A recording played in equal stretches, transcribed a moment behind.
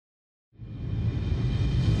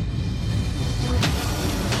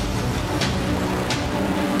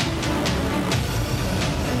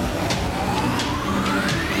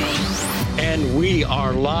We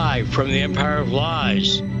are live from the Empire of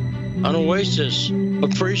Lies, an oasis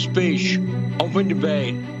of free speech, open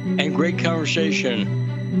debate, and great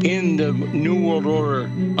conversation in the New World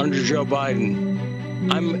Order under Joe Biden.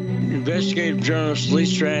 I'm investigative journalist Lee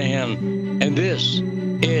Stranahan, and this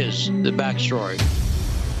is The Backstory.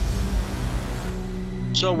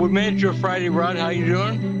 So we made it to a Friday, Rod. How you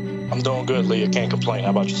doing? I'm doing good, Lee. I can't complain. How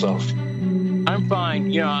about yourself? I'm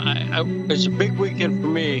fine. You know, it's a big weekend for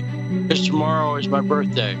me because tomorrow is my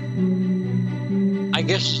birthday. I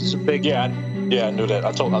guess it's a big. Yeah, I knew that.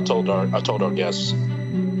 I told our guests.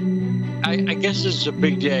 I guess it's a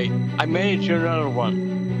big day. I made it to another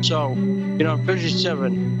one. So,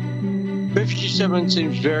 57. 57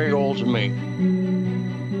 seems very old to me.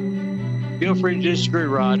 Feel free to disagree,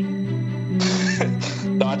 Rod.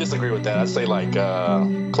 No, I disagree with that. I'd say like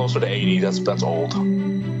closer to 80. That's old.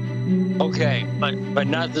 Okay, but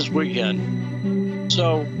not this weekend.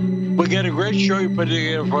 So we got a great show you put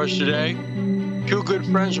together for us today. Two good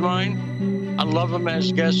friends of mine. I love them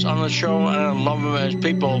as guests on the show, and I love them as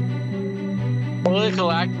people. Political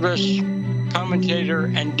activist, commentator,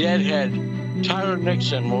 and deadhead Tyler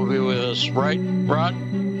Nixon will be with us, right, Rod?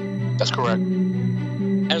 That's correct.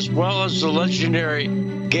 As well as the legendary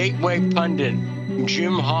Gateway Pundit,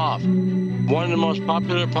 Jim Hoft, one of the most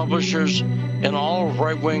popular publishers in all of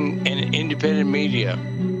right-wing and independent media,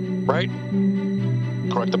 right?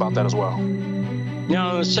 Correct about that as well.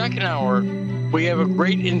 Now, in the second hour, we have a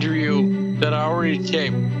great interview that I already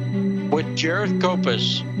taped with Jareth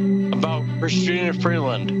Copus about Chrystia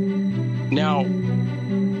Freeland. Now,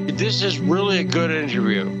 this is really a good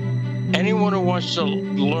interview. Anyone who wants to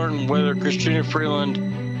learn whether Chrystia Freeland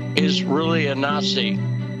is really a Nazi,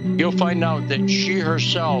 you'll find out that she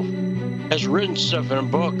herself has written stuff in a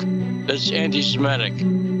book that's anti-Semitic,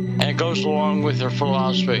 and it goes along with her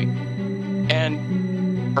philosophy. And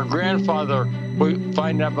her grandfather, we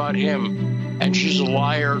find out about him, and she's a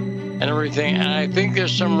liar and everything. And I think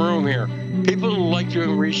there's some room here. People who like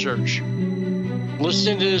doing research,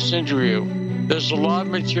 listen to this interview. There's a lot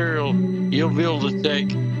of material you'll be able to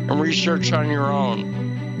take and research on your own,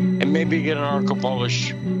 and maybe get an article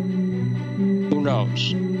published. Who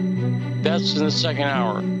knows? That's in the second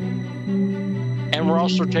hour. And we're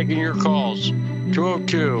also taking your calls,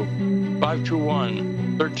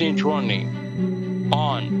 202-521-1320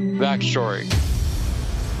 on Backstory.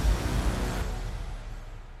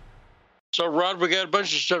 So, Rod, we got a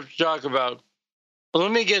bunch of stuff to talk about.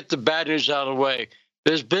 Let me get the bad news out of the way.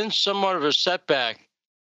 There's been somewhat of a setback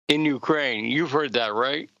in Ukraine. You've heard that,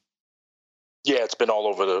 right? Yeah, it's been all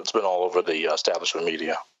over the establishment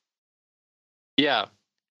media. Yeah.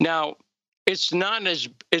 Now, it's not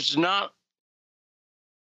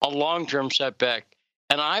a long-term setback.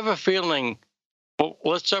 And I have a feeling, well,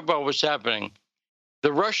 let's talk about what's happening.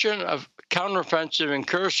 The Russian counteroffensive in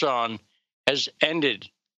Kherson has ended,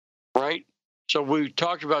 right? So we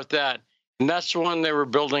talked about that, and that's the one they were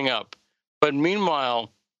building up. But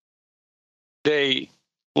meanwhile, they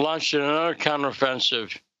launched another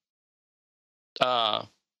counteroffensive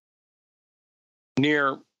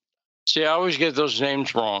near, see, I always get those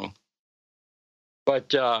names wrong.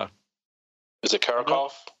 But is it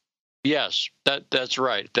Kharkov? Yes, that's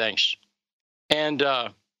right. Thanks. And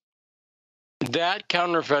that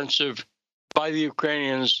counteroffensive by the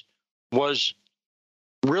Ukrainians is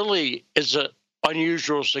an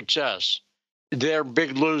unusual success. They're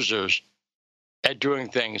big losers at doing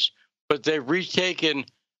things, but they've retaken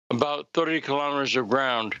about 30 kilometers of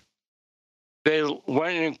ground. They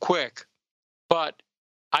went in quick, but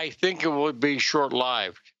I think it will be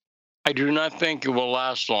short-lived. I do not think it will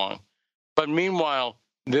last long. But meanwhile,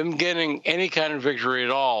 them getting any kind of victory at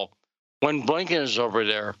all, when Blinken is over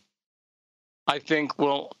there, I think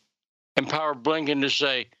will empower Blinken to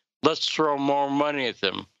say, let's throw more money at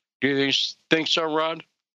them. Do you think so, Rod?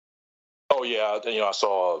 Oh, yeah. I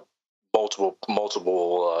saw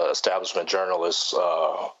multiple establishment journalists,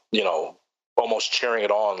 almost cheering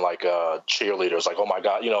it on like cheerleaders, like, oh, my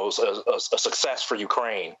God, it's a success for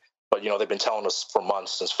Ukraine. But, they've been telling us for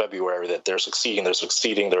months, since February, that they're succeeding,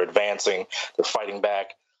 they're advancing, they're fighting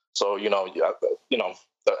back. So,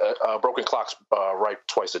 broken clocks right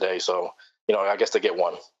twice a day. So, I guess they get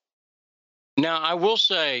one. Now, I will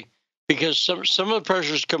say, because some of the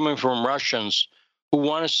pressure is coming from Russians who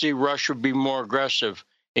want to see Russia be more aggressive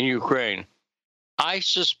in Ukraine. I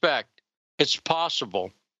suspect it's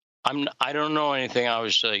possible. I don't know anything,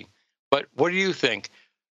 obviously, but what do you think?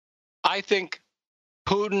 I think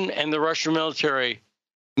Putin and the Russian military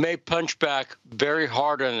may punch back very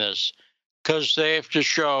hard on this because they have to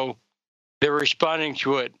show they're responding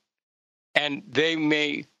to it, and they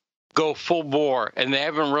may go full bore, and they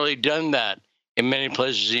haven't really done that in many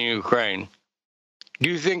places in Ukraine. Do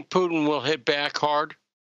you think Putin will hit back hard?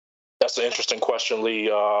 That's an interesting question, Lee.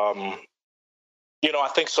 I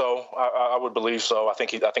think so. I would believe so. I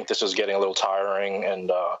think this is getting a little tiring,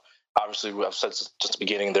 and obviously, I've said since the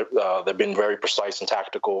beginning they've been very precise and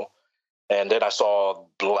tactical. And then I saw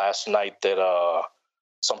last night that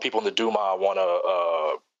some people in the Duma want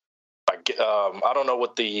to. I don't know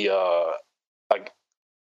what the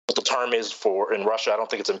term is for in Russia. I don't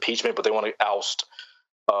think it's impeachment, but they want to oust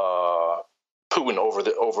Putin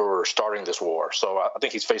over starting this war. So I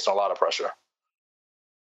think he's facing a lot of pressure.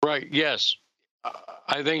 Right. Yes,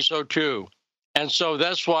 I think so too. And so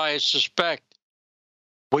that's why I suspect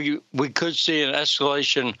we could see an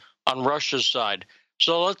escalation on Russia's side.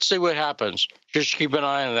 So let's see what happens. Just keep an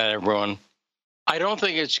eye on that, everyone. I don't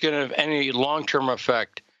think it's going to have any long-term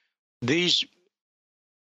effect. These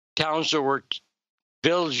towns that were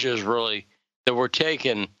villages, really, that were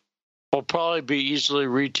taken will probably be easily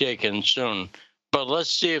retaken soon. But let's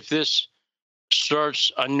see if this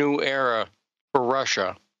starts a new era for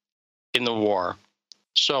Russia in the war.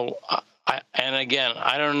 So, and again,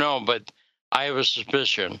 I don't know, but I have a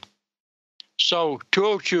suspicion. So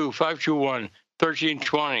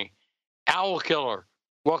 202-521-1320. Owl Killer,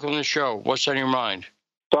 welcome to the show. What's on your mind?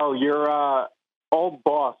 So your old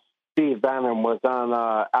boss, Steve Bannon, was on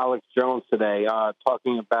Alex Jones today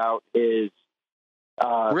talking about his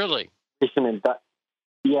really recent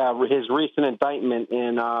his recent indictment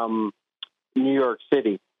in New York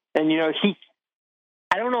City. And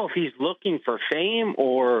I don't know if he's looking for fame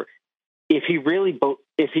or if he's really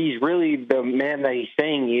the man that he's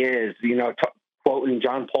saying he is. Quoting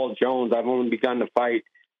John Paul Jones, "I've only begun to fight."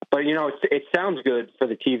 But it sounds good for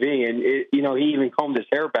the TV, and he even combed his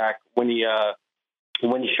hair back when he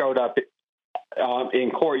showed up in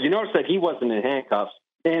court. You notice that he wasn't in handcuffs,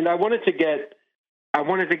 and I wanted to get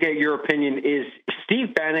your opinion. Is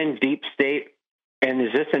Steve Bannon deep state, and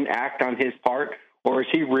is this an act on his part, or is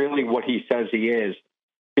he really what he says he is?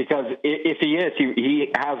 Because if he is,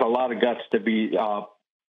 he has a lot of guts to be,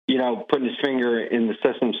 putting his finger in the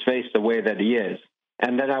system's face the way that he is.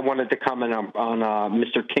 And then I wanted to comment on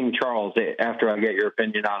Mr. King Charles after I get your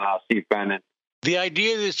opinion on Steve Bannon. The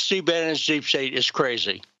idea that Steve Bannon is deep state is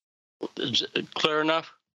crazy. Is it clear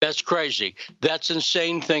enough? That's crazy. That's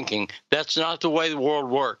insane thinking. That's not the way the world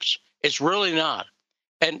works. It's really not.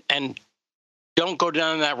 And don't go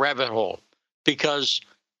down that rabbit hole, because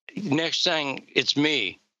next thing it's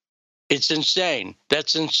me. It's insane.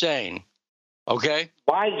 That's insane. Okay?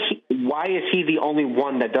 Why is he the only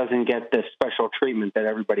one that doesn't get the special treatment that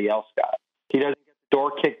everybody else got? He doesn't get the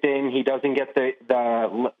door kicked in. He doesn't get the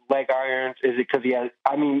leg irons. Is it because he has?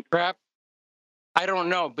 Crap. I don't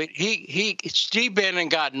know, but Steve Bannon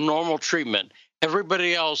got normal treatment.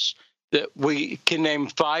 Everybody else that we can name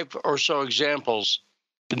 5 or so examples,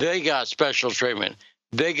 they got special treatment.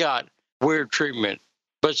 They got weird treatment,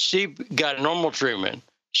 but Steve got normal treatment.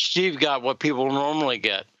 Steve got what people normally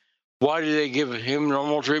get. Why do they give him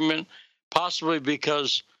normal treatment? Possibly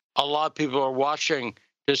because a lot of people are watching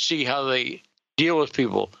to see how they deal with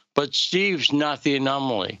people. But Steve's not the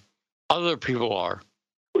anomaly. Other people are.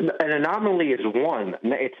 An anomaly is one.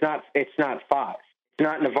 It's not 5. It's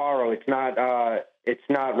not Navarro. It's not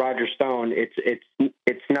Roger Stone.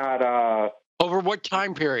 It's not. Over what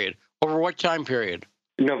time period?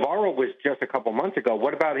 Navarro was just a couple months ago.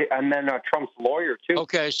 What about it? And then Trump's lawyer too.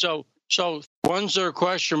 Okay, so ones that are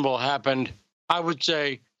questionable happened, I would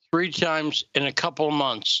say, 3 times in a couple of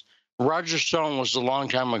months. Roger Stone was a long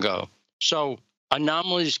time ago. So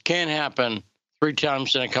anomalies can happen 3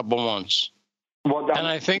 times in a couple of months. Well, and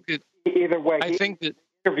I think that either way, the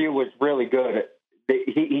interview was really good.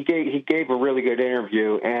 He gave a really good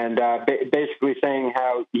interview, and basically saying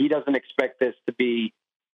how he doesn't expect this to be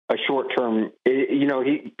a short term.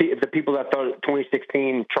 The people that thought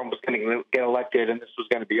 2016 Trump was going to get elected and this was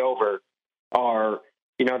going to be over are,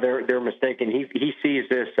 they're mistaken. He sees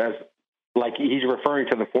this as, like, he's referring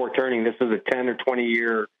to the 4-turning. This is a 10 or 20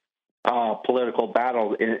 year political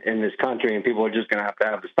battle in this country, and people are just going to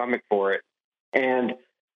have the stomach for it. And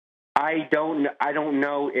I don't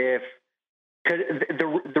know if, because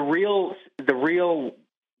the real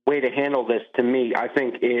way to handle this, to me, I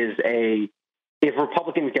think, is if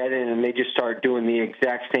Republicans get in and they just start doing the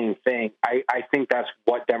exact same thing, I think that's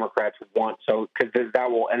what Democrats want. So, because that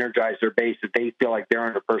will energize their base if they feel like they're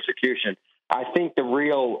under persecution. I think the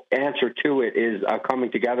real answer to it is coming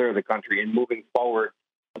together of the country and moving forward.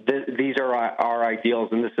 These are our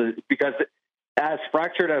ideals, and this is because, as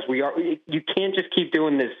fractured as we are, you can't just keep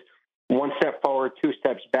doing this 1 step forward, 2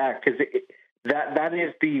 steps back, because that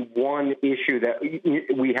is the one issue that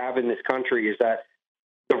we have in this country, is that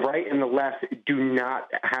the right and the left do not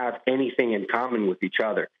have anything in common with each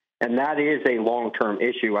other. And that is a long-term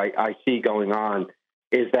issue I see going on,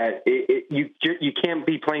 is that you can't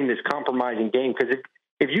be playing this compromising game, because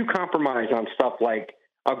if you compromise on stuff like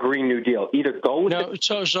a Green New Deal, either go with it.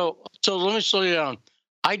 So let me slow you down.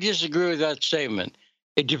 I disagree with that statement.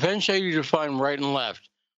 It depends how you define right and left.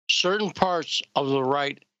 Certain parts of the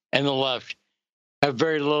right and the left have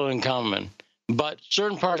very little in common, but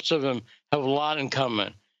certain parts of them have a lot in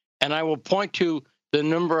common. And I will point to the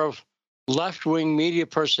number of left-wing media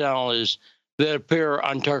personalities that appear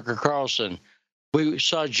on Tucker Carlson. We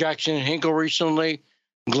saw Jackson Hinkle recently,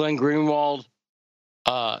 Glenn Greenwald,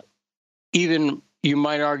 even, you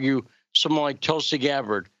might argue, someone like Tulsi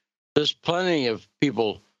Gabbard. There's plenty of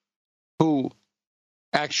people who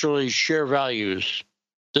actually share values.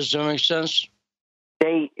 Does that make sense?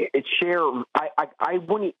 They share. I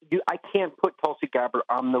wouldn't. I can't put Tulsi Gabbard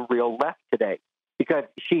on the real left today, because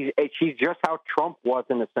she's just how Trump was,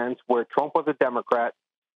 in a sense, where Trump was a Democrat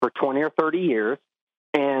for 20 or 30 years,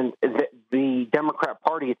 and the Democrat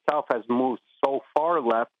Party itself has moved so far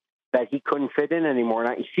left that he couldn't fit in anymore.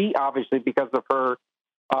 And she obviously, because of her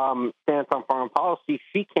stance on foreign policy,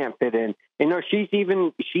 she can't fit in. You know, she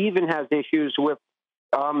even has issues with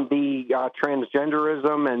the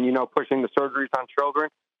transgenderism and, you know, pushing the surgeries on children.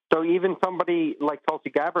 So even somebody like Tulsi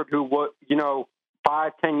Gabbard, who was, you know,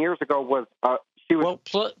 5-10 years ago was she was.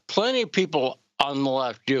 Well, plenty of people on the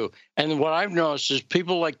left do, and what I've noticed is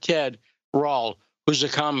people like Ted Rall, who's a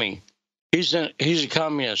commie. He's a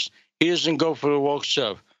communist. He doesn't go for the woke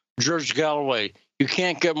stuff. George Galloway, you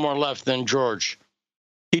can't get more left than George.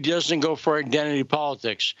 He doesn't go for identity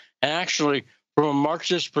politics. And actually, from a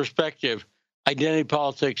Marxist perspective, identity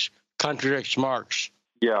politics contradicts Marx.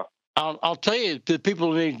 Yeah. I'll tell you, the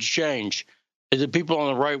people who need to change is the people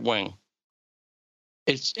on the right wing.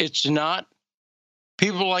 It's not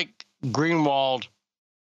people like Greenwald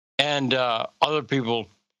and other people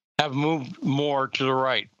have moved more to the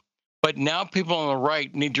right. But now people on the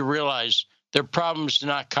right need to realize their problem is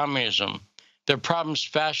not communism. Their problem is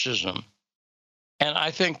fascism. And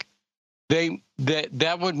I think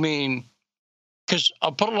that would mean, because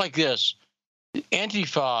I'll put it like this,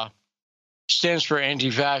 Antifa stands for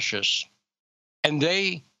anti-fascist, and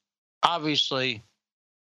they obviously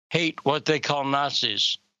hate what they call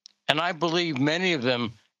Nazis. And I believe many of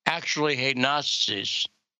them actually hate Nazis.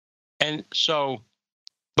 And so,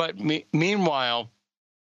 but meanwhile,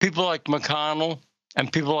 people like McConnell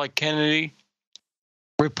and people like Kennedy,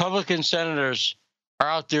 Republican senators are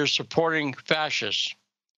out there supporting fascists.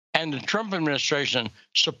 And the Trump administration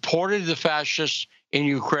supported the fascists in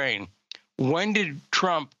Ukraine. When did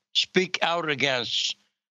Trump speak out against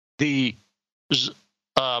the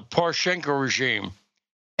Poroshenko regime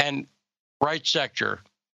and right sector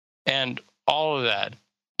and all of that? Do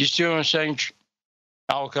you see what I'm saying,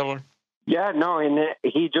 Al Cutler? Yeah, no, and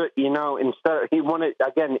he just, you know, instead he wanted,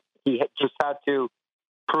 again, he just had to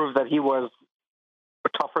prove that he was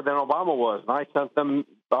tougher than Obama was. And I sent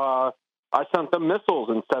them missiles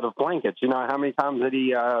instead of blankets. You know, how many times did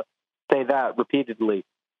he say that repeatedly?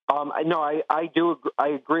 I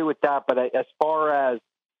agree with that. But as far as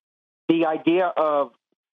the idea of,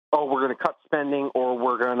 oh, we're going to cut spending, or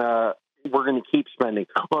we're going to keep spending,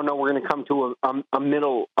 oh no, we're going to come to a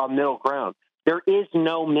middle ground. There is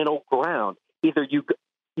no middle ground. Either you,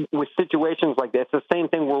 with situations like this, the same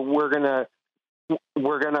thing where we're going to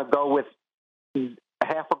go with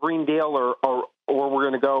half a Green Deal, or we're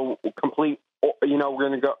going to go complete. You know, we're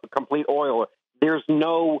going to go complete oil. There's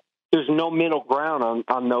no middle ground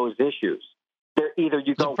on those issues. Either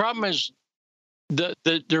you go. The problem is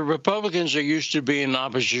the Republicans are used to being an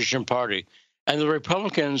opposition party, and the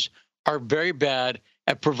Republicans are very bad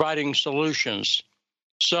at providing solutions.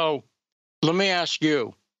 So let me ask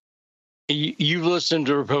you, you've listened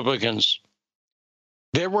to Republicans.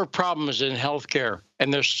 There were problems in healthcare,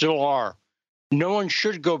 and there still are. No one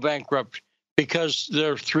should go bankrupt because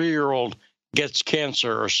their 3-year-old gets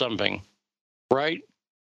cancer or something, right?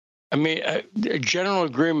 I mean, a general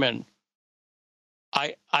agreement.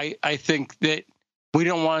 I think that we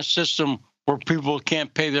don't want a system where people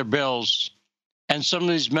can't pay their bills, and some of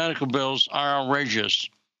these medical bills are outrageous.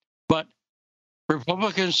 But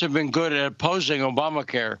Republicans have been good at opposing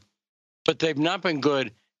Obamacare, but they've not been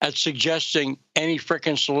good at suggesting any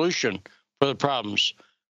frickin' solution for the problems.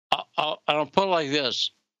 I'll put it like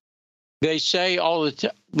this. They say all the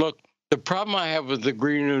time, look, the problem I have with the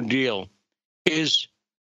Green New Deal is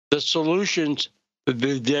the solutions that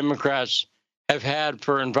the Democrats have had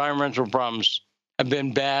for environmental problems have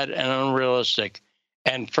been bad and unrealistic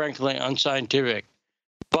and, frankly, unscientific.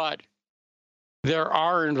 But there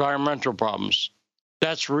are environmental problems.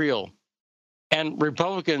 That's real. And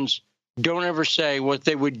Republicans don't ever say what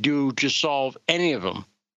they would do to solve any of them.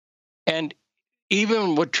 And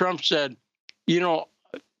even what Trump said,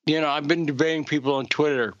 I've been debating people on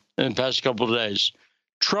Twitter in the past couple of days.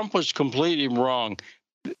 Trump was completely wrong.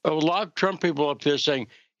 A lot of Trump people up there saying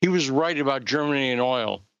he was right about Germany and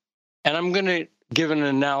oil. And I'm going to give an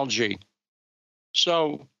analogy.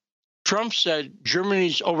 So Trump said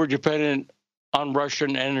Germany's overdependent on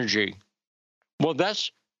Russian energy. Well,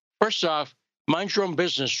 that's, first off, mind your own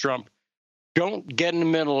business, Trump. Don't get in the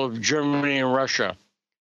middle of Germany and Russia.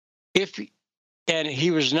 And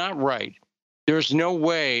he was not right. There's no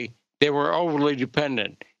way they were overly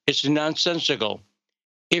dependent. It's nonsensical.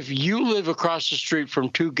 If you live across the street from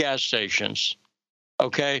two gas stations,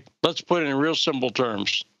 okay, let's put it in real simple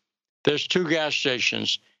terms. There's two gas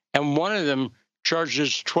stations, and one of them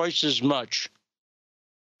charges twice as much.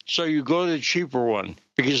 So you go to the cheaper one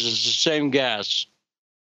because it's the same gas,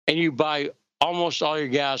 and you buy almost all your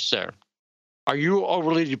gas there. Are you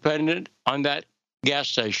overly dependent on that gas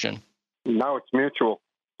station? No, it's mutual.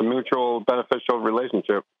 It's a mutual beneficial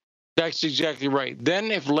relationship. That's exactly right.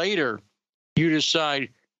 Then if later you decide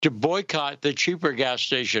to boycott the cheaper gas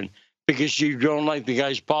station because you don't like the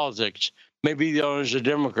guy's politics, maybe the owner's a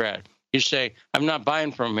Democrat, you say, I'm not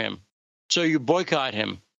buying from him. So you boycott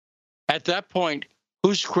him. At that point,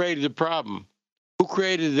 who's created the problem? Who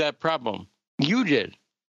created that problem? You did,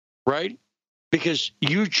 right? Because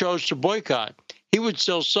you chose to boycott. He would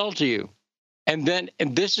still sell to you. And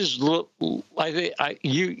this is, I think,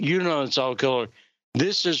 it's all killer.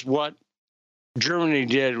 This is what Germany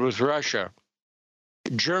did with Russia.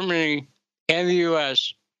 Germany and the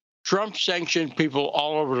U.S., Trump sanctioned people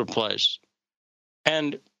all over the place.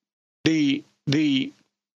 And the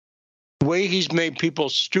way he's made people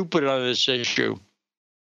stupid on this issue,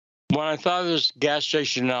 when I thought of this gas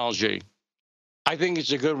station analogy, I think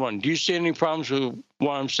it's a good one. Do you see any problems with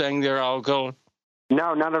what I'm saying there, Alco?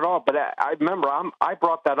 No, not at all. But I remember I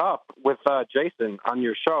brought that up with Jason on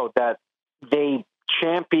your show, that they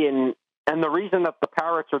champion, and the reason that the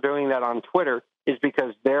parrots are doing that on Twitter is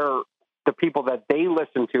because the people that they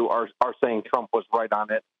listen to are saying Trump was right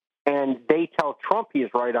on it, and they tell Trump he's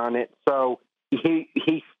right on it. So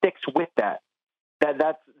he sticks with that.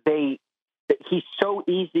 He's so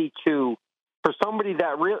easy to, for somebody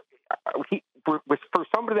that really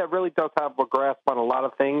does have a grasp on a lot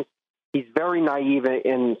of things. He's very naive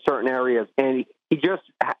in certain areas, and he just,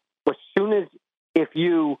 as soon as, if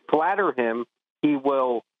you flatter him, he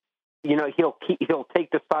will, he'll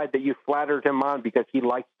take the side that you flattered him on because he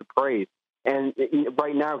likes the praise. And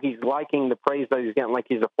right now he's liking the praise that he's getting, like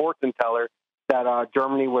he's a fortune teller, that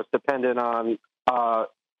Germany was dependent on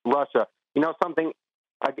Russia. You know something?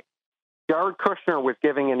 Jared Kushner was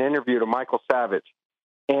giving an interview to Michael Savage,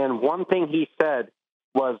 and one thing he said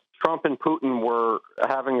was Trump and Putin were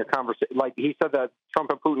having a conversation. Like, he said that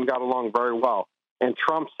Trump and Putin got along very well. And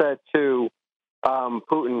Trump said to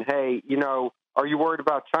Putin, hey, are you worried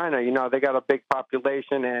about China? They got a big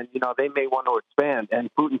population and, they may want to expand.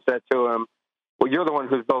 And Putin said to him, well, you're the one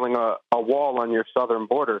who's building a wall on your southern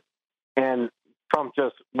border. And Trump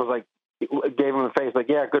just was like, gave him a face like,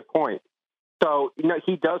 yeah, good point. So,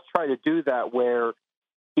 he does try to do that, where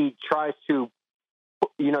he tries to,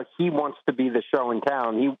 he wants to be the show in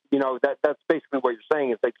town. That's basically what you're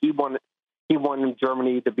saying. It's like he wanted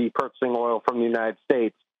Germany to be purchasing oil from the United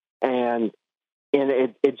States, and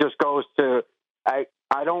it just goes to, I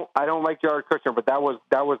don't like Jared Kushner, but that was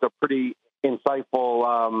a pretty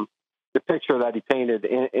insightful the picture that he painted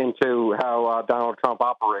into how Donald Trump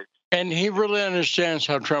operates. And he really understands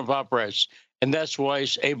how Trump operates, and that's why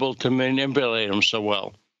he's able to manipulate him so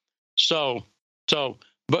well.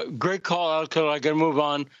 But great call, Alco. I got to move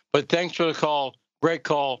on. But thanks for the call. Great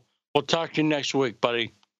call. We'll talk to you next week,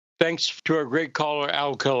 buddy. Thanks to our great caller,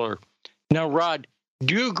 Al Killer. Now, Rod,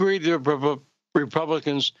 do you agree that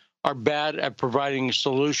Republicans are bad at providing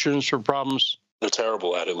solutions for problems? They're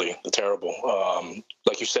terrible at it, Lee. They're terrible.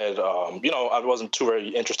 Like you said, I wasn't too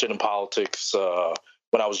very interested in politics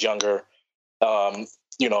when I was younger. In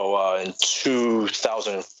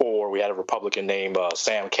 2004, we had a Republican named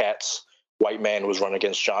Sam Katz, white man who was running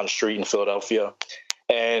against John Street in Philadelphia.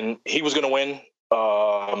 And he was going to win.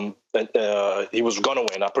 He was going to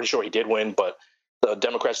win. I'm pretty sure he did win, but the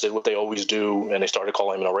Democrats did what they always do, and they started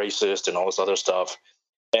calling him a racist and all this other stuff.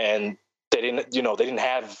 And they didn't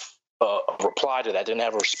have a reply to that. They didn't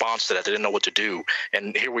have a response to that. They didn't know what to do.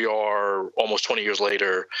 And here we are almost 20 years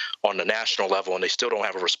later on the national level, and they still don't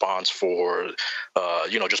have a response for,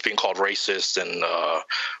 just being called racist and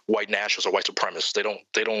white nationalists or white supremacists.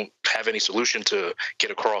 They don't have any solution to get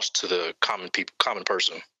across to the common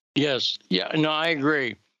person. Yes. Yeah. No, I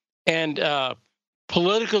agree. And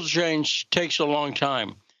political change takes a long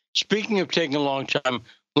time. Speaking of taking a long time,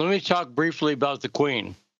 let me talk briefly about the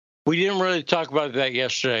Queen. We didn't really talk about that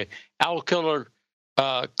yesterday. Al Killer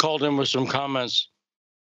called in with some comments.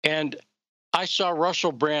 And I saw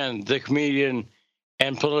Russell Brand, the comedian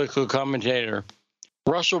and political commentator.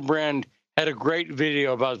 Russell Brand had a great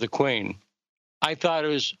video about the Queen. I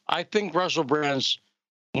think Russell Brand's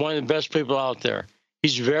one of the best people out there.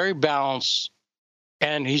 He's very balanced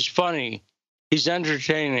and he's funny. He's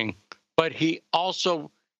entertaining, but he also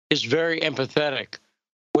is very empathetic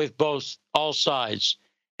with all sides.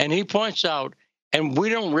 And he points out, and we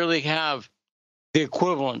don't really have the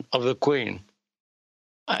equivalent of the Queen.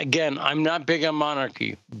 Again, I'm not big on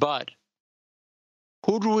monarchy, but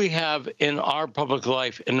who do we have in our public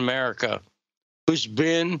life in America who's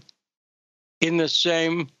been in the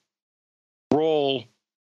same role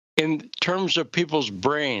in terms of people's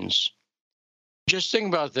brains? Just think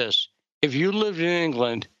about this. If you lived in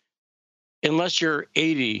England, unless you're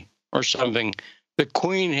 80 or something, the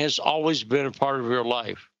Queen has always been a part of your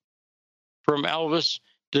life. From Elvis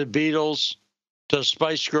to the Beatles to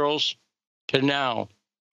Spice Girls to now,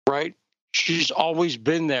 right? She's always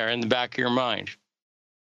been there in the back of your mind.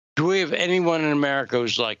 Do we have anyone in America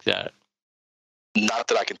who's like that? Not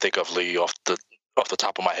that I can think of, Lee, off the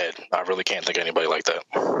top of my head. I really can't think of anybody like that.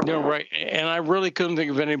 No, right. And I really couldn't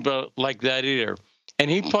think of anybody like that either. And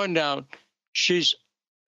he pointed out she's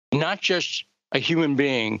not just a human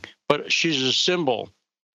being, but she's a symbol.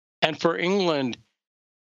 And for England,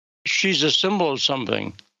 she's a symbol of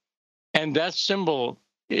something. And that symbol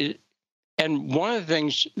is, and one of the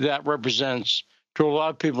things that represents to a lot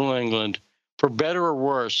of people in England, for better or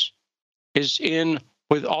worse, is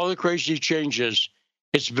with all the crazy changes,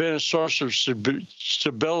 it's been a source of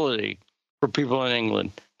stability for people in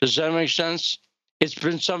England. Does that make sense? It's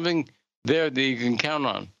been something there that you can count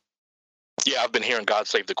on. Yeah, I've been hearing God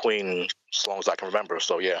Save the Queen as long as I can remember.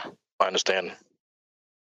 So, yeah, I understand.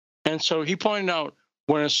 And so he pointed out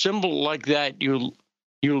when a symbol like that, you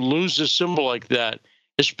lose a symbol like that,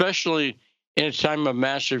 especially in a time of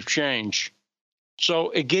massive change. So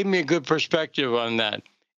it gave me a good perspective on that.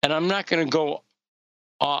 And I'm not going to go,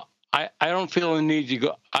 I don't feel the need to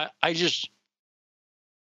go. I just,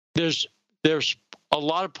 there's a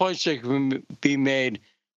lot of points that can be made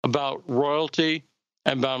about royalty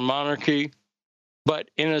and about monarchy. But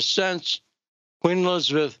in a sense, Queen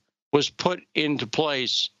Elizabeth was put into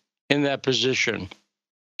place in that position.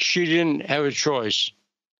 She didn't have a choice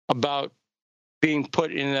about being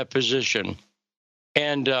put in that position.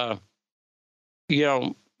 And,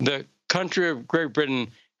 the country of Great Britain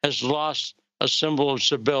has lost a symbol of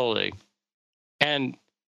stability. And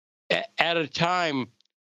at a time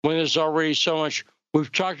when there's already so much,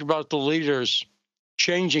 we've talked about the leaders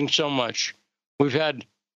changing so much. We've had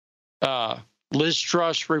Liz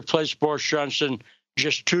Truss replace Boris Johnson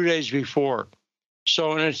just 2 days before.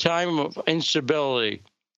 So in a time of instability,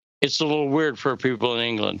 it's a little weird for people in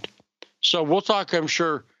England. So we'll talk, I'm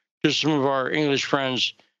sure, to some of our English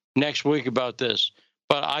friends next week about this.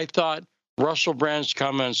 But I thought Russell Brand's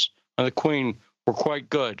comments on the Queen were quite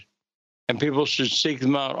good, and people should seek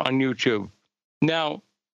them out on YouTube. Now,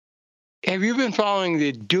 have you been following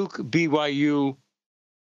the Duke BYU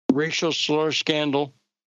racial slur scandal?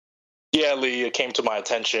 Yeah, Lee, it came to my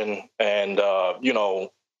attention, and you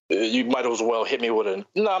might as well hit me with a.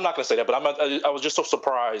 No, I'm not going to say that, but I was just so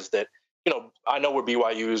surprised that I know where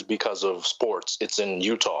BYU is because of sports. It's in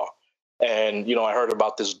Utah, and I heard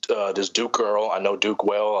about this Duke girl. I know Duke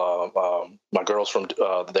well. My girl's from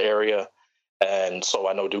the area, and so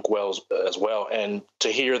I know Duke well as well. And to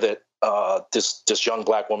hear that this young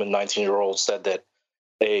black woman, 19-year-old, said that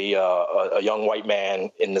a young white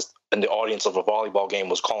man in the audience of a volleyball game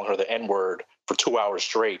was calling her the N-word for 2 hours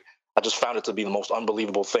straight. I just found it to be the most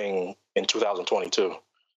unbelievable thing in 2022.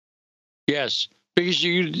 Yes, because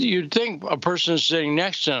you'd think a person sitting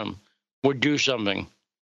next to him would do something,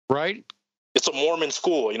 right? It's a Mormon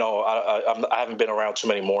school. I haven't been around too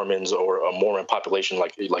many Mormons or a Mormon population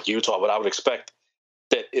like Utah, but I would expect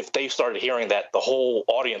that if they started hearing that, the whole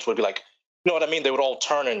audience would be like, you know what I mean? They would all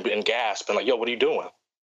turn and gasp and like, yo, what are you doing?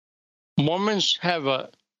 Mormons have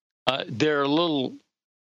they're a little,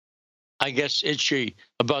 I guess, itchy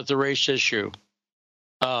about the race issue.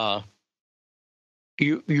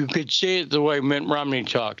 You could see it the way Mitt Romney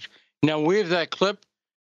talked. Now, we have that clip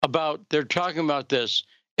about they're talking about this.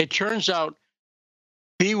 It turns out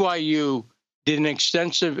BYU did an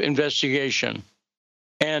extensive investigation.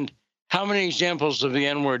 And how many examples of the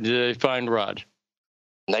N-word did they find, Rod?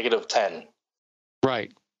 -10.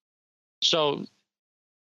 Right. So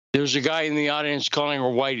There's a guy in the audience calling her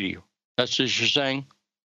Whitey. That's what you're saying?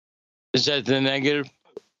 Is that the negative?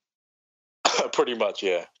 Pretty much,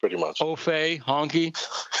 yeah. Pretty much. Ofe, honky?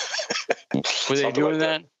 Were they doing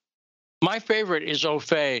that? My favorite is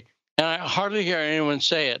Ofe, and I hardly hear anyone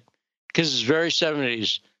say it because it's very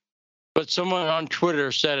 70s. But someone on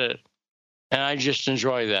Twitter said it, and I just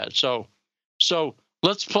enjoy that. So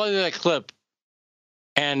let's play that clip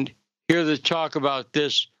and hear the talk about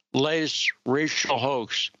this latest racial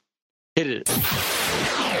hoax. Hit it.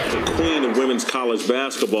 The queen of women's college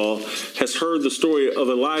basketball has heard the story of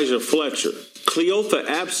Elijah Fletcher. Cleotha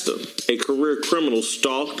Abston, a career criminal,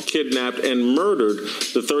 stalked, kidnapped, and murdered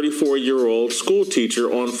the 34-year-old school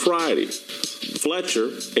teacher on Friday.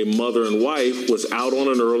 Fletcher, a mother and wife, was out on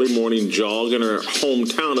an early morning jog in her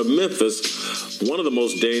hometown of Memphis, one of the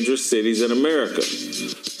most dangerous cities in America.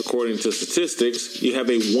 According to statistics, you have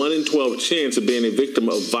a 1 in 12 chance of being a victim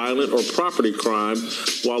of violent or property crime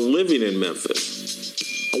while living in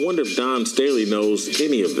Memphis. I wonder if Don Staley knows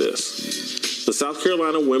any of this. The South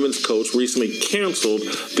Carolina women's coach recently canceled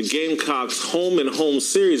the Gamecocks' home-and-home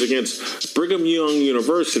series against Brigham Young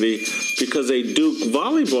University because a Duke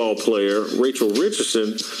volleyball player, Rachel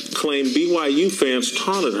Richardson, claimed BYU fans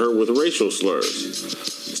taunted her with racial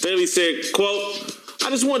slurs. Staley said, quote,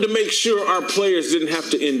 "I just wanted to make sure our players didn't have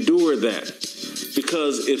to endure that,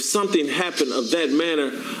 because if something happened of that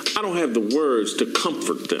manner, I don't have the words to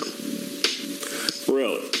comfort them."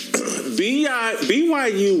 Really?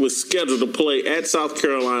 BYU was scheduled to play at South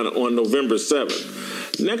Carolina on November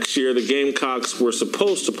 7th. Next year, the Gamecocks were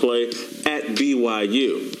supposed to play at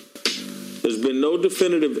BYU. There's been no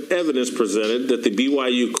definitive evidence presented that the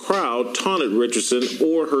BYU crowd taunted Richardson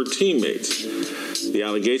or her teammates. The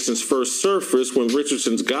allegations first surfaced when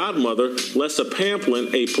Richardson's godmother, Lessa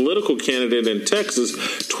Pamplin, a political candidate in Texas,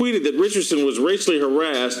 tweeted that Richardson was racially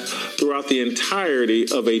harassed throughout the entirety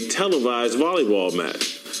of a televised volleyball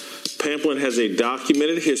match. Pamplin has a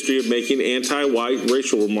documented history of making anti-white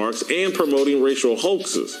racial remarks and promoting racial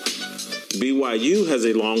hoaxes. BYU has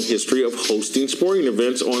a long history of hosting sporting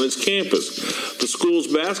events on its campus. The school's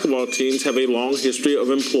basketball teams have a long history of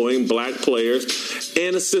employing black players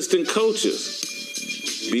and assistant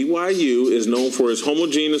coaches. BYU is known for its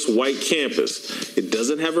homogeneous white campus. It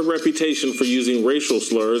doesn't have a reputation for using racial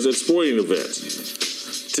slurs at sporting events.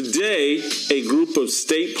 Today, a group of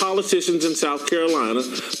state politicians in South Carolina,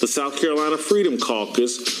 the South Carolina Freedom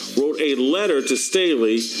Caucus, wrote a letter to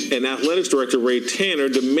Staley and athletics director Ray Tanner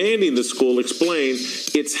demanding the school explain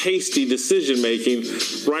its hasty decision-making,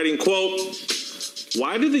 writing, quote,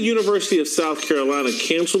 "Why did the University of South Carolina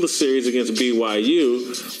cancel the series against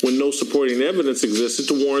BYU when no supporting evidence existed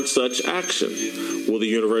to warrant such action? Will the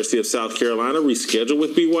University of South Carolina reschedule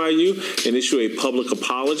with BYU and issue a public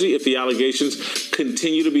apology if the allegations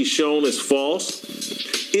continue to be shown as false?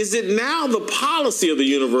 Is it now the policy of the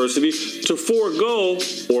university to forego,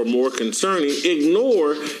 or more concerning,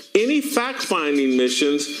 ignore any fact-finding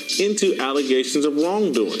missions into allegations of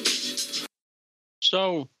wrongdoing?"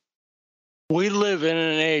 So we live in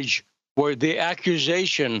an age where the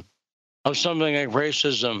accusation of something like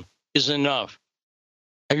racism is enough.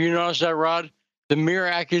 Have you noticed that, Rod? The mere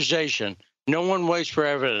accusation. No one waits for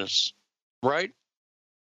evidence, right?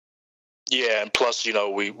 Yeah, and plus, you know,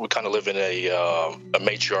 we kind of live in a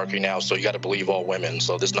matriarchy now, so you got to believe all women.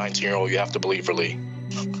 So this 19-year-old, you have to believe her, Lee.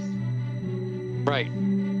 Right.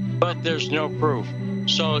 But there's no proof.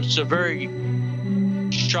 So it's a very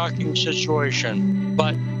shocking situation,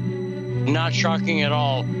 but not shocking at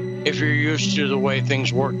all if you're used to the way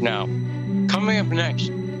things work now. Coming up next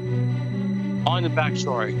on the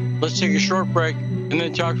backstory, let's take a short break and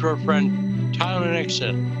then talk to our friend Tyler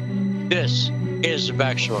Nixon. This is the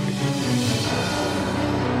backstory.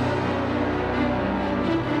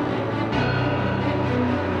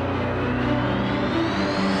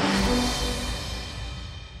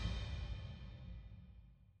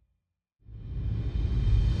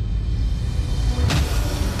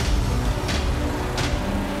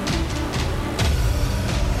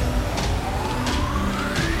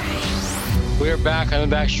 We're back on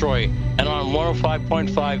the backstory and on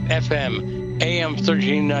 105.5 FM, AM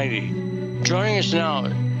 1390. Joining us now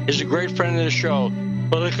is a great friend of the show,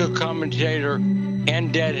 political commentator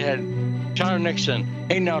and deadhead, Tyler Nixon.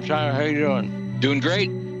 Hey now, Tyler, how you doing? Doing great,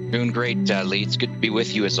 Lee. It's good to be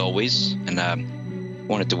with you as always, and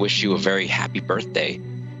wanted to wish you a very happy birthday.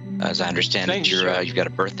 As I understand it, you've got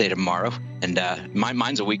a birthday tomorrow, and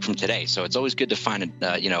mine's a week from today, so it's always good to find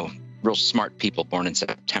real smart people born in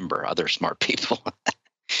September, other smart people.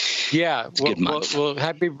 Yeah, it's a good month. Well,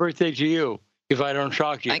 happy birthday to you, if I don't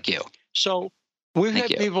shock you. Thank you. So we've had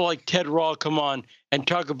people like Ted Rawl come on and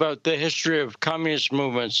talk about the history of communist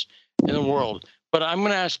movements in the world. But I'm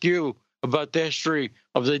going to ask you about the history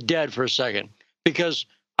of the dead for a second, because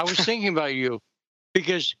I was thinking about you,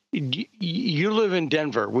 because you live in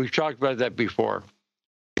Denver. We've talked about that before.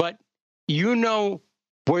 But you know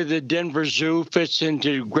where the Denver Zoo fits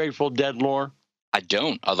into Grateful Dead lore? I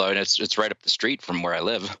don't, although it's right up the street from where I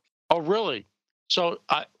live. Oh, really? So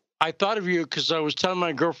I thought of you because I was telling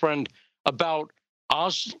my girlfriend about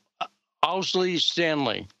Owsley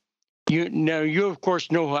Stanley. You of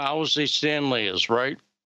course know who Owsley Stanley is, right?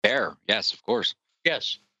 Bear, yes, of course.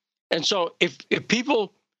 Yes. And so if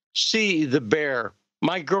people see the bear,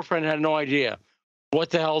 my girlfriend had no idea what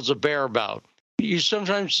the hell's a bear about. You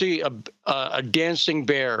sometimes see a dancing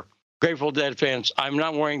bear. Grateful Dead fans, I'm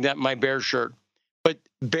not wearing my bear shirt. But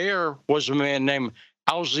Bear was a man named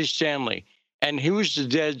Owsley Stanley, and he was the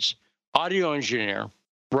Dead's audio engineer,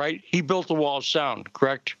 right? He built the Wall of Sound,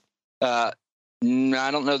 correct? No,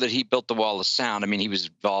 I don't know that he built the Wall of Sound. I mean, he was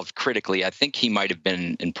involved critically. I think he might have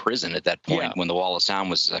been in prison at that point when the Wall of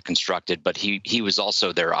Sound was constructed. But he was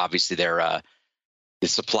also the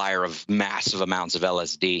supplier of massive amounts of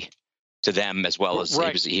LSD to them, as well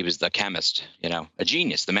as he was the chemist. A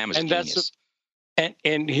genius. The man was a genius.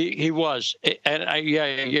 And he was, and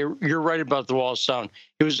you're right about the Wall of Sound.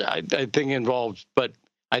 He was, I think, involved, but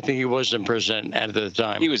I think he was in prison at the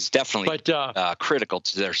time. He was definitely critical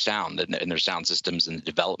to their sound and their sound systems and the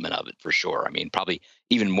development of it, for sure. I mean, probably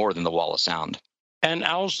even more than the Wall of Sound. And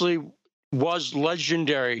Owsley was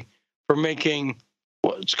legendary for making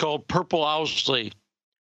what's called Purple Owsley,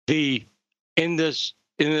 in this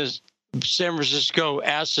San Francisco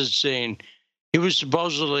acid scene. He was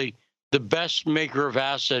supposedly the best maker of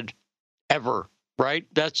acid ever, right?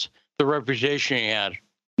 That's the reputation he had.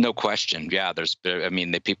 No question. Yeah,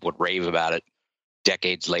 the people would rave about it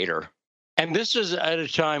decades later. And this is at a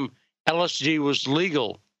time LSD was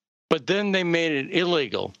legal, but then they made it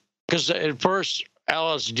illegal, because at first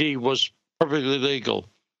LSD was perfectly legal,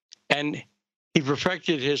 and he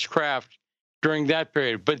perfected his craft during that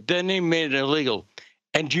period, but then they made it illegal.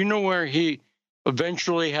 And do you know where he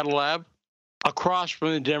eventually had a lab? Across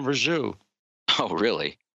from the Denver Zoo. Oh,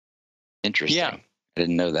 really? Interesting. Yeah. I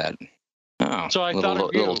didn't know that. Oh, so I thought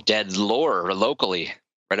of you. Little dead lore locally,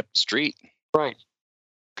 right up the street. Right.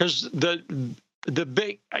 Because the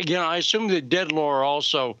big, I assume the dead lore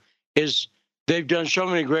also is they've done so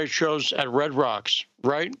many great shows at Red Rocks,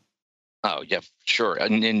 right? Oh, yeah, sure.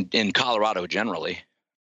 And in Colorado, generally.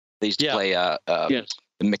 They used to play the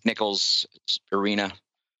McNichols Arena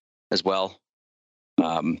as well.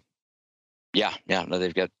 No,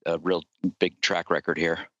 they've got a real big track record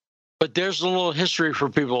here. But there's a little history for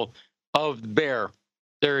people of the Bear.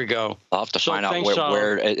 There you go. I'll have to find out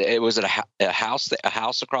where it was. A house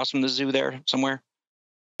across from the zoo there somewhere?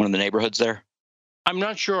 One of the neighborhoods there? I'm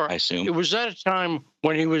not sure. I assume. It was at a time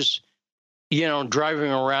when he was,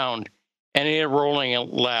 driving around, and he had a rolling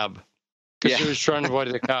lab because he was trying to avoid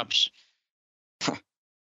the cops. I'll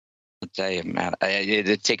tell you, man,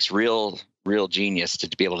 it takes real genius to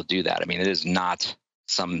be able to do that. I mean, it is not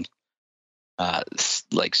some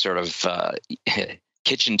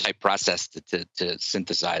kitchen type process to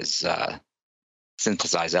synthesize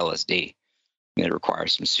LSD. I mean, it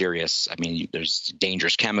requires some serious. I mean, there's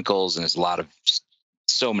dangerous chemicals and there's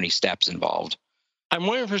so many steps involved. I'm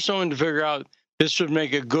waiting for someone to figure out this would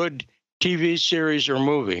make a good TV series or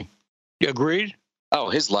movie. You agreed? Oh,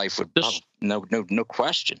 his life would no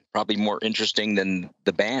question probably more interesting than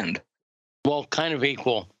the band. Well, kind of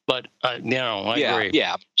equal, but I agree.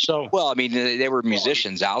 Yeah. So, well, I mean, they were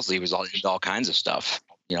musicians. Owsley was all kinds of stuff,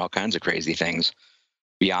 all kinds of crazy things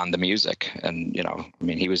beyond the music. And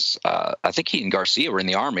he was. I think he and Garcia were in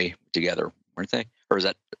the Army together, weren't they? Or was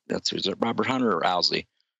it Robert Hunter or Owsley? I'm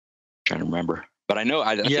trying to remember, but I know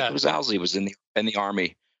I think it was Owsley was in the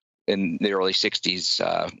Army in the early '60s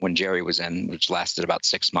when Jerry was in, which lasted about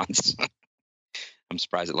 6 months. I'm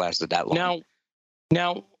surprised it lasted that long.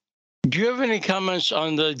 Now. Do you have any comments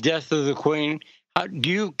on the death of the Queen? Do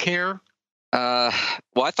you care? Well,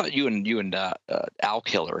 I thought you and Owl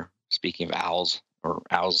Killer, speaking of owls or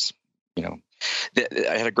owls, I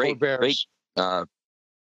had a great back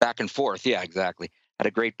and forth. Yeah, exactly. Had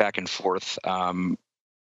a great back and forth. And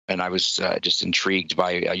I was just intrigued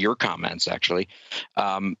by your comments, actually.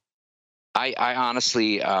 I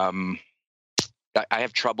honestly, I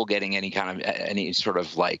have trouble getting any sort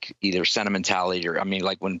of like either sentimentality or,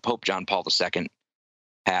 like when Pope John Paul II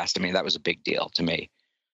passed, that was a big deal to me.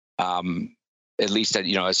 At least,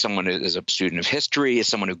 as someone who is a student of history, as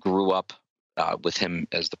someone who grew up with him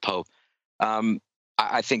as the Pope,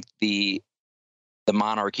 I think the the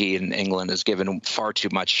monarchy in England is given far too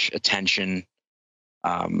much attention.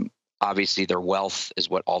 Obviously, their wealth is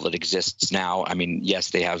what all that exists now. I mean,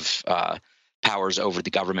 yes, they have powers over the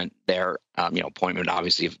government there. Appointment,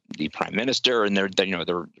 obviously, of the prime minister, and they're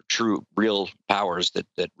true, real powers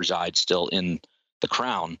that reside still in the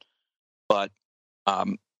crown. But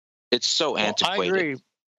it's so antiquated. I agree.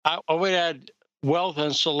 I would add wealth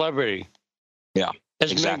and celebrity. Yeah,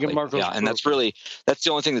 as exactly. Meghan Markle's yeah, and that's the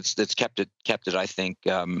only thing that's kept it. I think.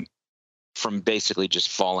 From basically just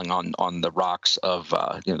falling on the rocks of,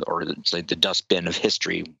 or say the dustbin of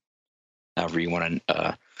history, however you want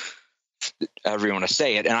to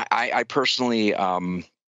say it. And I personally, I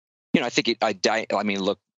think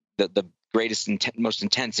look, the greatest, most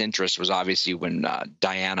intense interest was obviously when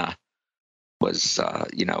Diana was,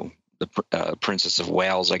 the Princess of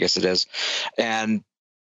Wales, I guess it is, and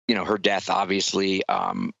her death. Obviously,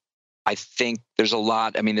 I think there's a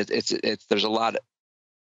lot. I mean, there's a lot.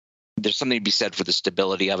 There's something to be said for the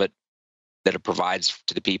stability of it that it provides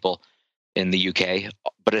to the people in the UK,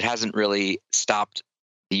 but it hasn't really stopped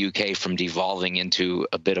the UK from devolving into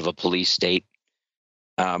a bit of a police state.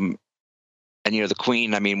 And the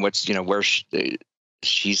Queen, I mean, where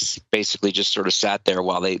she's basically just sort of sat there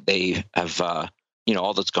while they have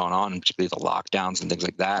all that's gone on, particularly the lockdowns and things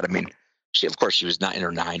like that. I mean, she was not in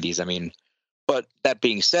her 90s. I mean, but that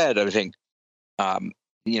being said, I think.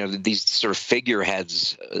 These sort of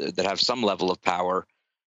figureheads that have some level of power,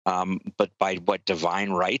 but by what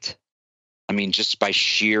divine right? I mean, just by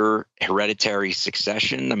sheer hereditary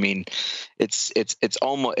succession. I mean, it's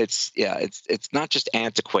not just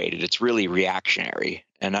antiquated; it's really reactionary,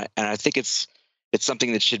 and I think it's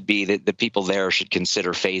something that should be that the people there should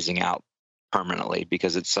consider phasing out permanently,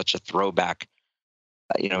 because it's such a throwback,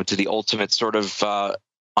 to the ultimate sort of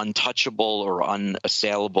untouchable or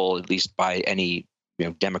unassailable, at least by any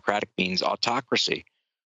democratic means, autocracy,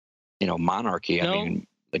 monarchy. No. I mean,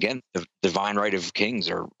 again, the divine right of kings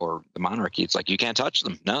or the monarchy. It's like you can't touch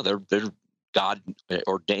them. No, they're God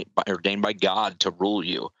ordained by God to rule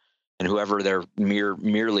you, and whoever they're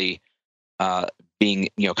merely being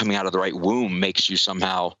coming out of the right womb makes you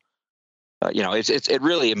somehow. It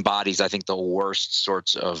really embodies, I think, the worst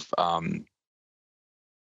sorts of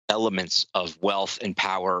elements of wealth and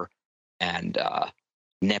power and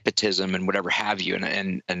nepotism and whatever have you,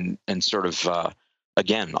 and sort of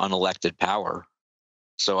again, unelected power.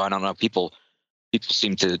 So I don't know. People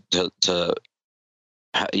seem to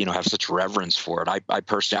have such reverence for it. I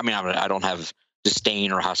personally, I don't have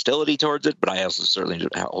disdain or hostility towards it, but I also certainly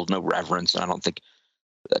hold no reverence. I don't think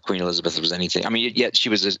Queen Elizabeth was anything. I mean, yet she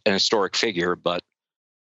was an historic figure, but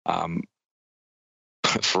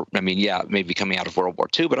maybe coming out of World War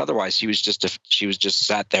II, but otherwise she was just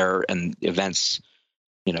sat there, and events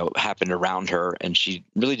happened around her, and she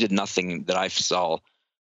really did nothing that I saw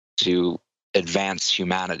to advance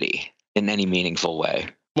humanity in any meaningful way.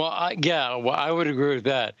 Well, I would agree with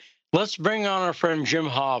that. Let's bring on our friend Jim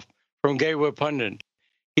Hoft from Gateway Pundit.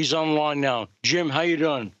 He's online now. Jim, how you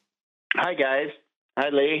doing? Hi, guys. Hi,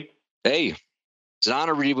 Lee. Hey, it's an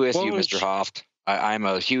honor to be with you, Mr. Hoft. I'm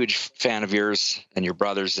a huge fan of yours and your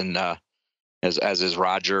brothers, and as is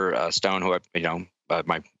Roger Stone, who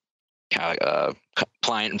my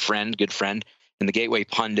client and friend, good friend. And the Gateway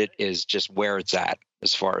Pundit is just where it's at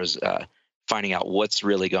as far as finding out what's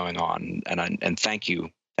really going on. And thank you.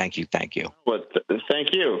 Well,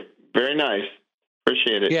 thank you. Very nice.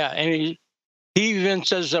 Appreciate it. Yeah, and he even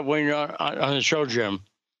says that when you're on the show, Jim.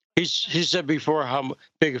 He said before how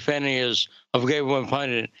big a fan he is of Gateway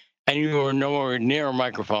Pundit, and you were nowhere near a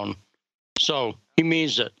microphone. So he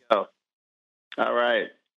means it. Oh, all right.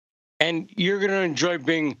 And you're going to enjoy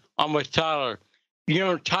being on with Tyler.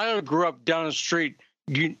 Tyler grew up down the street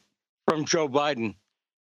from Joe Biden.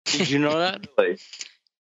 Did you know that?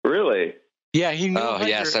 Really? Yeah, he knew Hunter.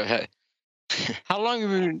 Yes. How long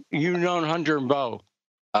have you known Hunter and Beau?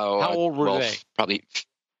 Oh, how old were they? Probably.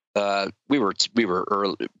 We were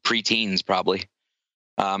early preteens, probably.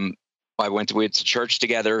 We went to church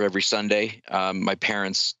together every Sunday. My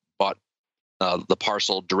parents bought the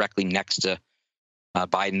parcel directly next to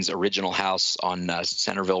Biden's original house on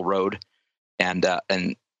Centerville Road, and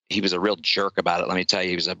he was a real jerk about it. Let me tell you,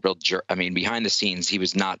 he was a real jerk. I mean, behind the scenes, he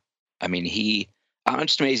was not. I mean, I'm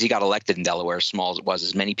just amazed he got elected in Delaware, small as it was,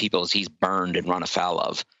 as many people as he's burned and run afoul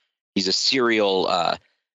of. He's a serial.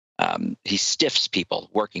 He stiffs people,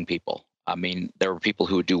 working people. I mean, there were people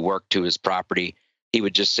who would do work to his property. He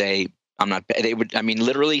would just say, "I'm not." They would,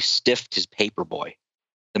 literally stiffed his paper boy.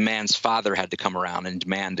 The man's father had to come around and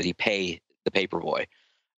demand that he pay the paper boy.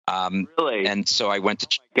 Really? And so I went to.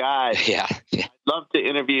 Oh my God. Yeah. I'd love to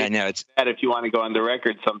interview. I know that if you want to go on the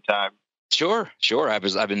record sometime. Sure.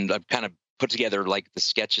 I've kind of put together like the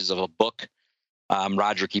sketches of a book.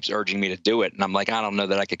 Roger keeps urging me to do it, and I'm like, I don't know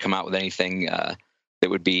that I could come out with anything that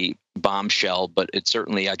would be bombshell, but it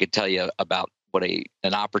certainly I could tell you about what an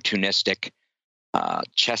opportunistic,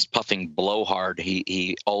 chest-puffing blowhard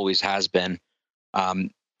he always has been.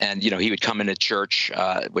 And he would come into church,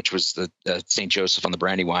 which was the St. Joseph on the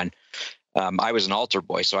Brandywine. I was an altar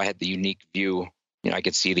boy, so I had the unique view. I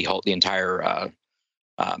could see the entire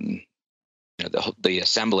the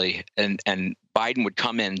assembly, and Biden would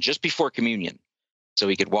come in just before communion, so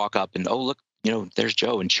he could walk up and, oh, look, there's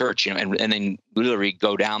Joe in church, and then literally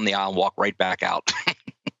go down the aisle and walk right back out.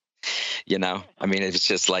 I mean, it's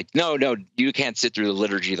just like, no, you can't sit through the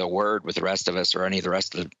liturgy of the word with the rest of us or any of the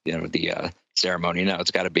rest of the ceremony. No,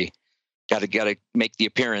 it's got to make the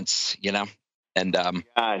appearance, and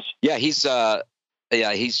gosh, yeah, he's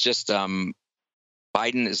just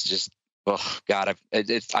Biden is just, oh God,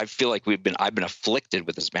 I feel like I've been afflicted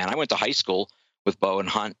with this man. I went to high school with Bo and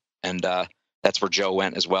Hunt, and that's where Joe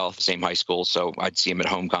went as well, the same high school. So I'd see him at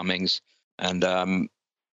homecomings, and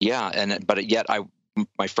but yet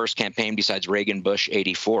my first campaign besides Reagan Bush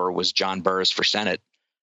 84 was John Burris for Senate,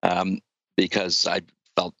 because I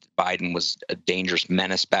felt Biden was a dangerous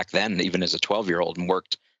menace back then, even as a 12-year-old, and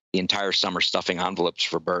worked the entire summer stuffing envelopes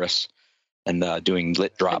for Burris and doing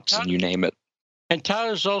lit drops and you name it. And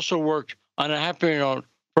Tyler's also worked on a happy note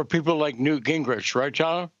for people like Newt Gingrich, right,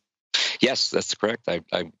 Tyler? Yes, that's correct. I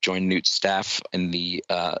joined Newt's staff in the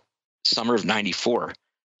summer of '94,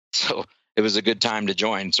 so it was a good time to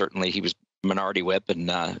join. Certainly, he was minority whip,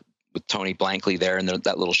 and with Tony Blankley there in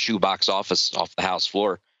that little shoebox office off the House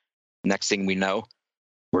floor. Next thing we know,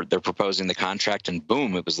 they're proposing the contract, and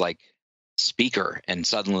boom, it was like speaker, and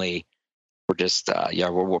suddenly we're just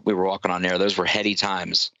we were walking on air. Those were heady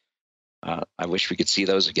times. I wish we could see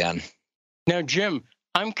those again. Now, Jim,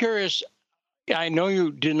 I'm curious. I know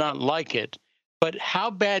you did not like it, but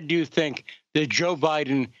how bad do you think the Joe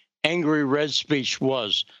Biden angry red speech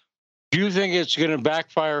was? Do you think it's going to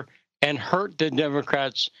backfire and hurt the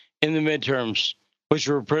Democrats in the midterms, which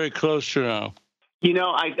we're pretty close to now?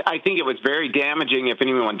 I think it was very damaging if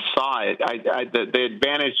anyone saw it. The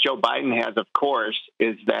advantage Joe Biden has, of course,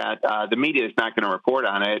 is that the media is not going to report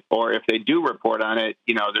on it, or if they do report on it,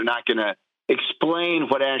 they're not going to explain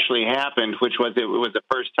what actually happened, which was it was the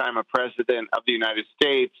first time a president of the United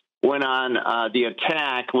States went on the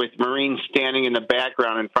attack with Marines standing in the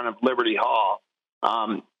background in front of Liberty Hall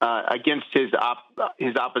against his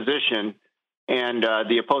opposition and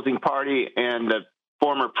the opposing party and the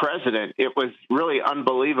former president. It was really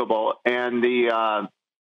unbelievable, and the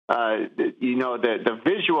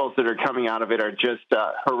visuals that are coming out of it are just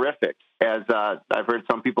horrific. As I've heard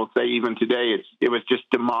some people say, even today, it was just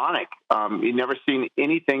demonic. You've never seen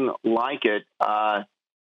anything like it.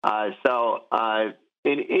 So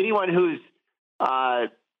anyone who's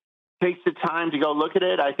takes the time to go look at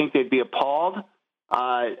it, I think they'd be appalled.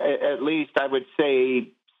 At least I would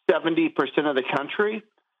say 70% of the country.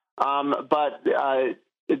 But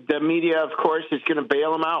the media, of course, is going to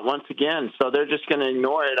bail them out once again. So they're just going to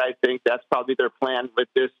ignore it. I think that's probably their plan with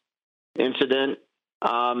this incident.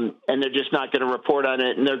 And they're just not going to report on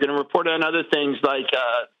it. And they're going to report on other things like,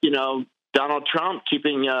 Donald Trump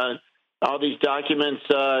keeping all these documents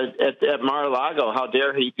at Mar-a-Lago. How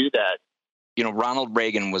dare he do that? Ronald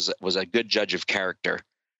Reagan was a good judge of character.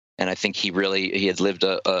 And I think he had lived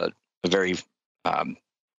a very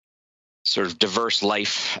sort of diverse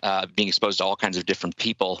life, being exposed to all kinds of different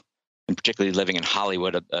people, and particularly living in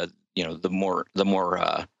Hollywood, the more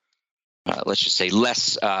let's just say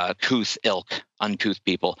less uncouth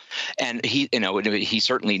people. And he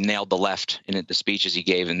certainly nailed the left in the speeches he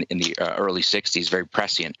gave in the early 60s, very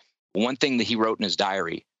prescient. One thing that he wrote in his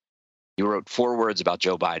diary, he wrote 4 words about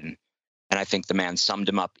Joe Biden. And I think the man summed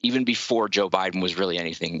him up even before Joe Biden was really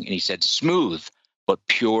anything. And he said, smooth, but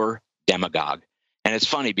pure demagogue. And it's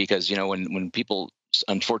funny because, when people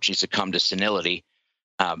unfortunately succumb to senility,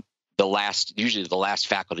 usually the last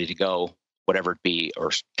faculty to go, whatever it be,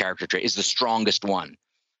 or character trait, is the strongest one.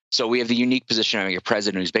 So we have the unique position of a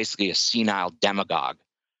president who's basically a senile demagogue.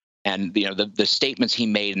 And, the statements he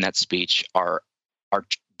made in that speech are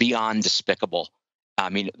beyond despicable. I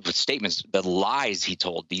mean, the statements, the lies he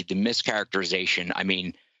told, the mischaracterization,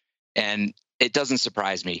 and it doesn't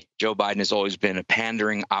surprise me. Joe Biden has always been a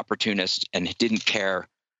pandering opportunist and didn't care.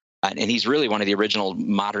 And he's really one of the original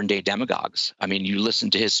modern day demagogues. You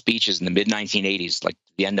listen to his speeches in the mid-1980s, like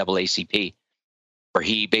the NAACP, where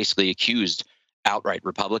he basically accused outright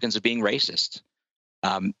Republicans of being racist,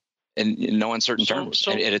 in no uncertain terms,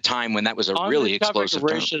 at a time when that was a really explosive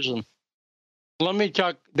racism. Term. Let me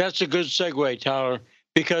talk. That's a good segue, Tyler,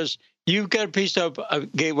 because you've got a piece of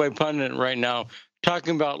Gateway Pundit right now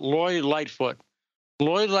talking about Lloyd Lightfoot.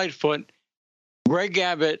 Lloyd Lightfoot, Greg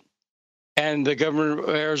Abbott, and the governor of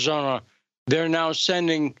Arizona, they're now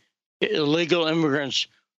sending illegal immigrants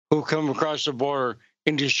who come across the border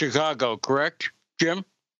into Chicago, correct, Jim?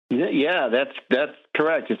 Yeah, that's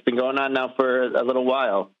correct. It's been going on now for a little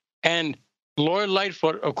while. And Lloyd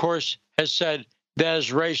Lightfoot, of course, has said that is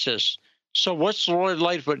racist. So what's Lloyd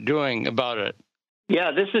Lightfoot doing about it?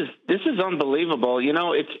 Yeah, this is unbelievable. You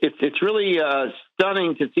know, it's really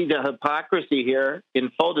stunning to see the hypocrisy here in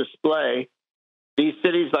full display. These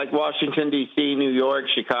cities like Washington, D.C., New York,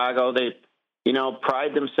 Chicago, they,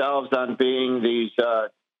 pride themselves on being these,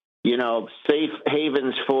 safe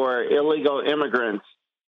havens for illegal immigrants.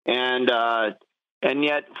 And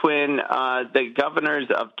yet when the governors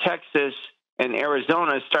of Texas and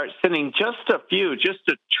Arizona start sending just a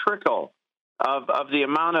trickle of the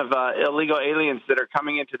amount of illegal aliens that are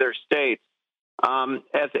coming into their states.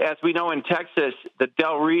 As we know in Texas, the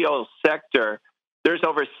Del Rio sector, there's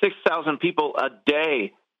over 6,000 people a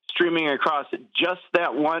day streaming across just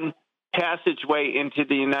that one passageway into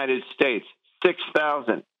the United States.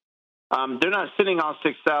 6,000. They're not sending all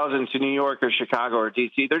 6,000 to New York or Chicago or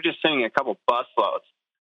D.C. They're just sending a couple busloads.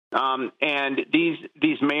 And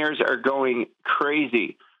these mayors are going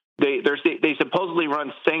crazy. They supposedly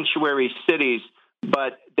run sanctuary cities,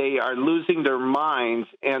 but they are losing their minds.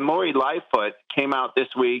 And Lori Lightfoot came out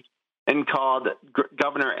this week and called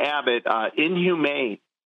Governor Abbott inhumane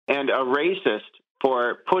and a racist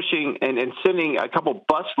for pushing and sending a couple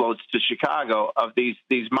busloads to Chicago of these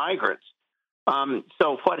migrants.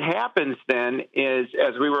 So what happens then is,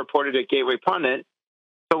 as we reported at Gateway Pundit,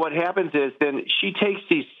 so what happens is then she takes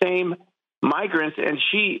these same migrants and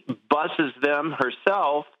she buses them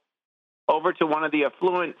herself over to one of the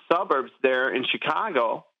affluent suburbs there in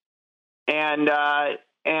Chicago, and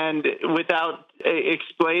without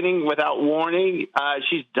explaining, without warning,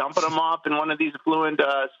 she's dumping them off in one of these affluent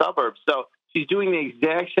suburbs. So she's doing the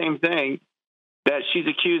exact same thing that she's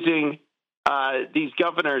accusing these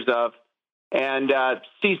governors of, and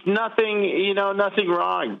sees nothing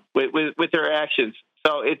wrong with their actions.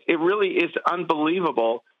 So it really is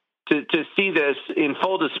unbelievable to see this in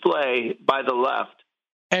full display by the left.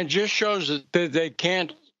 And just shows that they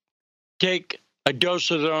can't take a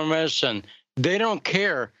dose of their own medicine. They don't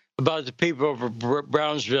care about the people of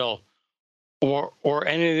Brownsville or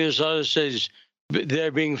any of these other cities.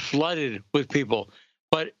 They're being flooded with people.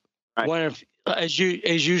 But right. when, as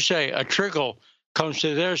you say, a trickle comes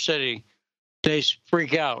to their city, they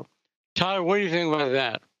freak out. Tyler, what do you think about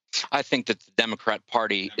that? I think that the Democrat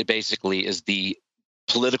Party, it basically is the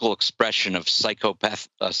political expression of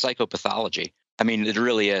psychopathology. I mean, it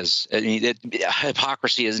really is. I mean,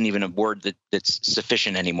 hypocrisy isn't even a word that's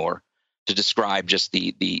sufficient anymore to describe just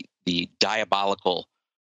the diabolical,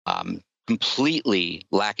 completely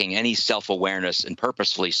lacking any self-awareness and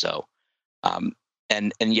purposefully so, and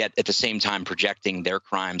yet at the same time projecting their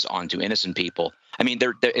crimes onto innocent people. I mean,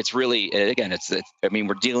 it's really, again, I mean,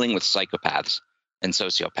 we're dealing with psychopaths and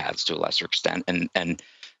sociopaths to a lesser extent, and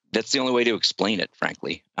that's the only way to explain it,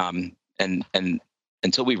 frankly. And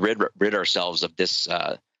until we rid ourselves of this,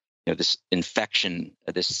 this infection,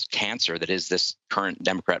 this cancer that is this current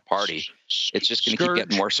Democrat Party, it's just going to keep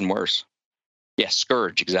getting worse and worse. Yeah,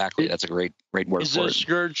 scourge, exactly. That's a great word for it. Is it a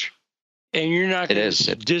scourge? And you're not going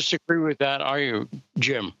to disagree with that, are you,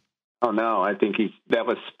 Jim? Oh, no, I think that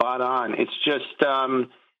was spot on. It's just,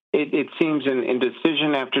 it seems in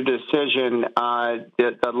decision after decision,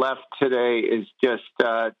 the left today is just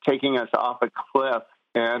taking us off a cliff,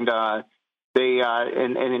 and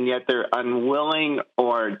and yet they're unwilling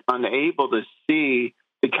or unable to see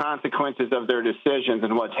the consequences of their decisions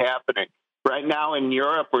and what's happening. Right now in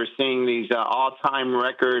Europe, we're seeing these all-time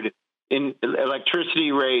record in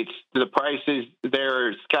electricity rates. The prices,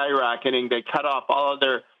 they're skyrocketing. They cut off all of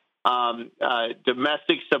their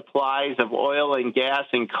domestic supplies of oil and gas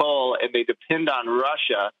and coal, and they depend on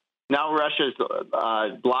Russia. Now Russia's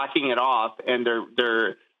blocking it off, and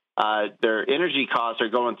their energy costs are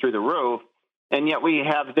going through the roof. And yet we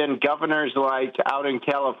have then governors like out in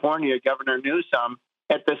California, Governor Newsom,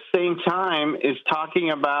 at the same time is talking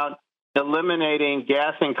about eliminating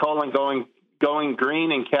gas and coal and going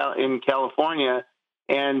green in California,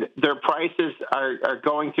 and their prices are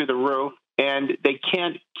going through the roof, and they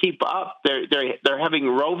can't keep up. They're having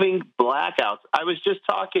roving blackouts. I was just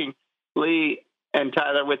talking, Lee and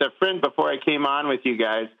Tyler, with a friend before I came on with you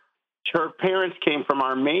guys. Her parents came from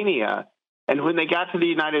Armenia, and when they got to the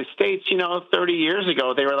United States, 30 years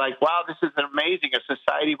ago, they were like, wow, this is amazing, a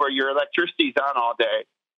society where your electricity's on all day.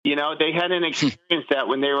 You know, they hadn't experienced that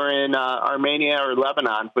when they were in Armenia or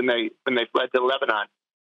Lebanon, when they fled to Lebanon.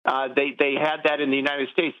 They had that in the United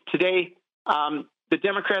States. Today, the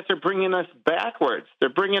Democrats are bringing us backwards. They're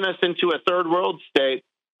bringing us into a third world state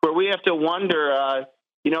where we have to wonder,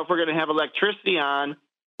 if we're going to have electricity on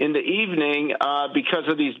in the evening because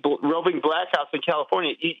of these roving blackouts in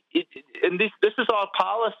California. And this is all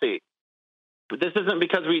policy. But this isn't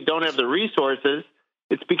because we don't have the resources.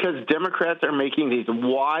 It's because Democrats are making these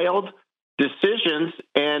wild decisions,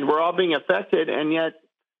 and we're all being affected. And yet,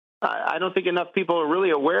 I don't think enough people are really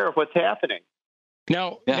aware of what's happening.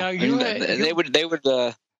 Now they would.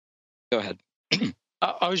 Go ahead.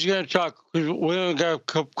 I was going to talk because we only got a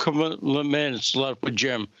couple of minutes left with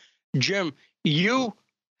Jim. Jim, you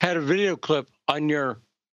had a video clip on your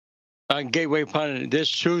Gateway Pundit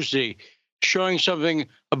this Tuesday showing something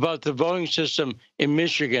about the voting system in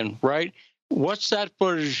Michigan, right? What's that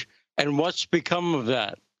footage, and what's become of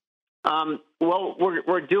that? Well,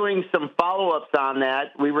 we're doing some follow-ups on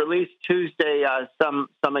that. We released Tuesday some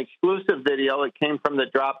exclusive video. It came from the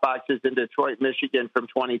drop boxes in Detroit, Michigan from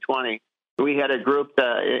 2020. We had a group,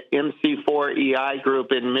 the MC4EI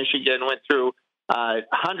group in Michigan, went through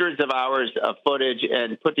hundreds of hours of footage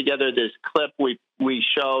and put together this clip we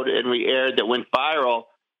showed and we aired that went viral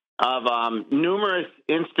of numerous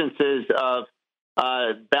instances of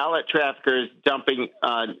ballot traffickers dumping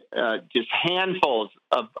just handfuls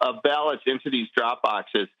of ballots into these drop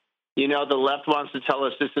boxes. You know, the left wants to tell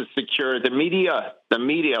us this is secure. The media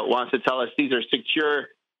wants to tell us these are secure.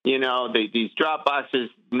 You know, these drop boxes,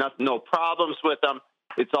 no problems with them.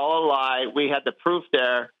 It's all a lie. We had the proof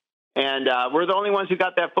there. And we're the only ones who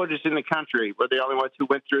got that footage in the country. We're the only ones who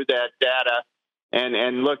went through that data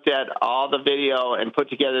and looked at all the video and put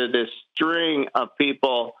together this string of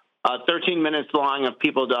people, 13 minutes long, of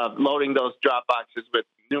people loading those drop boxes with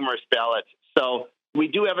numerous ballots. So we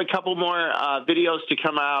do have a couple more videos to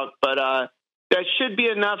come out, but that should be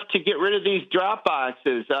enough to get rid of these drop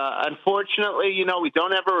boxes. Unfortunately, you know, we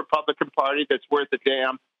don't have a Republican Party that's worth a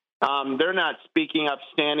damn. They're not speaking up,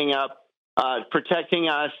 standing up, protecting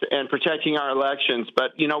us and protecting our elections.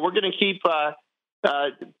 But, you know, we're going to keep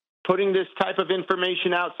putting this type of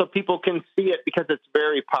information out so people can see it because it's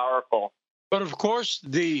very powerful. But, of course,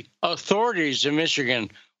 the authorities in Michigan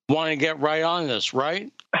want to get right on this,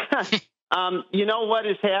 right? You know what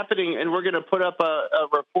is happening, and we're going to put up a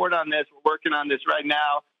report on this. We're working on this right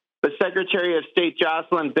now. The Secretary of State,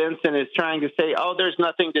 Jocelyn Benson, is trying to say, there's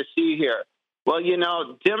nothing to see here. Well, you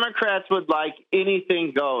know, Democrats would like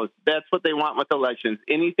anything goes. That's what they want with elections.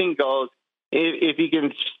 Anything goes. If you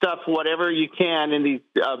can stuff whatever you can in these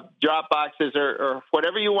drop boxes or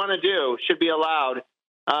whatever you want to do should be allowed.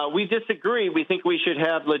 We disagree. We think we should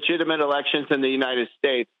have legitimate elections in the United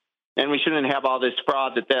States, and we shouldn't have all this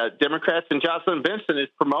fraud that the Democrats and Jocelyn Benson is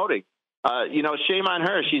promoting. You know, shame on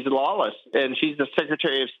her. She's lawless, and she's the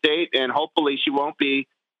Secretary of State, and hopefully she won't be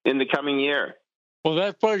in the coming year. Well,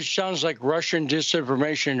 that footage sounds like Russian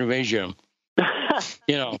disinformation invasion.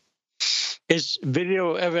 You know, it's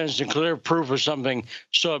video evidence and clear proof of something,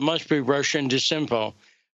 so it must be Russian disinfo.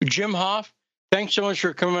 Jim Hoft, thanks so much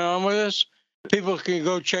for coming on with us. People can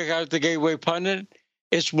go check out the Gateway Pundit.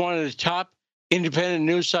 It's one of the top independent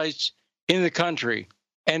news sites in the country.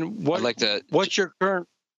 And what's your current?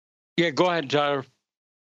 Yeah, go ahead, Tyler.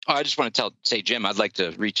 I just want to say, Jim, I'd like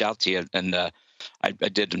to reach out to you, and I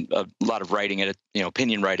did a lot of writing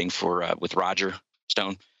opinion writing for with Roger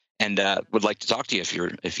Stone, and would like to talk to you if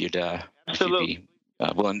you'd be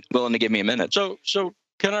willing to give me a minute. So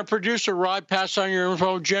can our producer Rod pass on your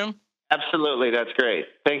info, Jim? Absolutely, that's great.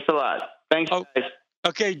 Thanks a lot. Thanks, guys.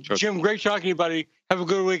 Okay, Jim, great talking to you, buddy. Have a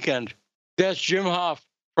good weekend. That's Jim Hoft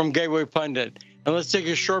from Gateway Pundit. And let's take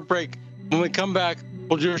a short break. When we come back,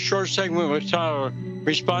 we'll do a short segment with Tyler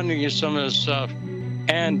responding to some of this stuff.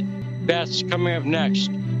 And that's coming up next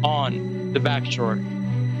on The Backstory.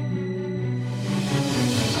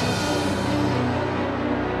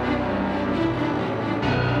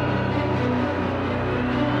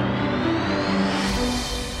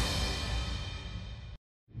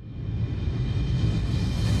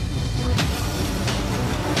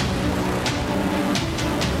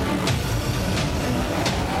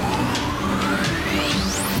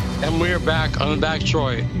 And we are back on The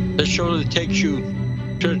Backstory, the show that takes you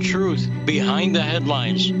to the truth behind the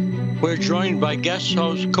headlines. We're joined by guest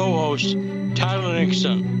host, co-host Tyler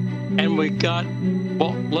Nixon. And we got,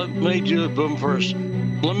 let me do the boom first.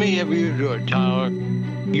 Let me have you do it, Tyler.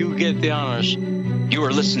 You get the honors. You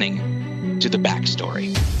are listening to The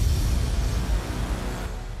Backstory.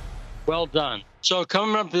 Well done. So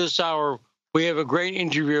coming up this hour, we have a great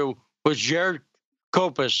interview with Jareth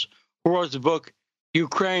Copus, who wrote the book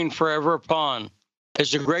Ukraine Forever a Pawn.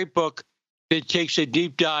 It's a great book that takes a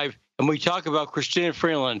deep dive, and we talk about Chrystia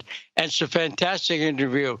Freeland, and it's a fantastic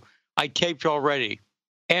interview I taped already.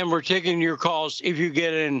 And we're taking your calls if you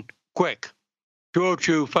get in quick,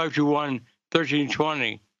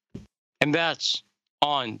 202-521-1320. And that's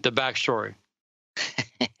on The Backstory.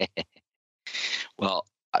 Well,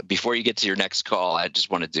 before you get to your next call, I just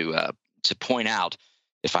wanted to point out,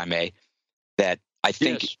 if I may, that I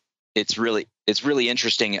think it's really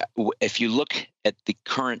interesting. If you look at the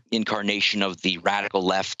current incarnation of the radical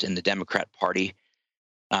left and the Democrat Party,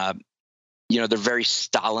 they're very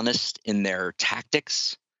Stalinist in their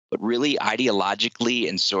tactics, but really ideologically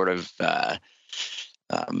and sort of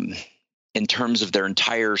in terms of their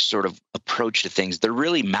entire sort of approach to things, they're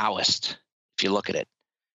really Maoist. If you look at it,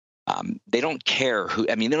 they don't care who.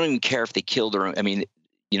 I mean, they don't even care if they killed their own. I mean,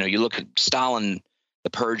 you look at Stalin, the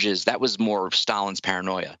purges. That was more of Stalin's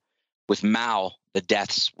paranoia. With Mao, the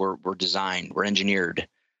deaths were engineered,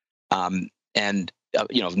 and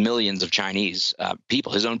millions of Chinese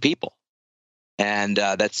people, his own people. And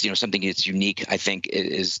that's something that's unique. I think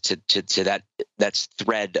is to that's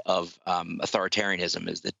thread of authoritarianism,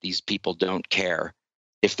 is that these people don't care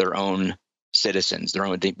if their own citizens,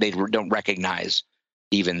 they don't recognize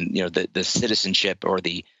even the citizenship or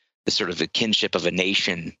the sort of the kinship of a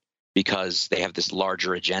nation, because they have this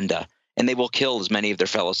larger agenda, and they will kill as many of their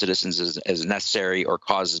fellow citizens as necessary, or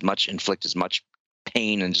inflict as much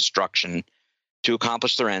pain and destruction to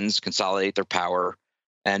accomplish their ends, consolidate their power,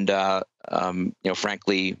 and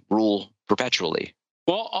frankly, rule perpetually.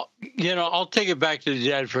 Well, I'll take it back to the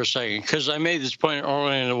dead for a second, because I made this point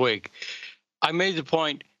earlier in the week. I made the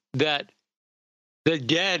point that the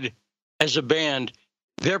Dead, as a band,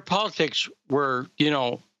 their politics were,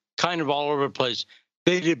 kind of all over the place.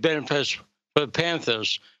 They did benefits for the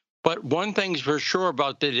Panthers, but one thing's for sure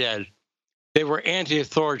about the Dead: they were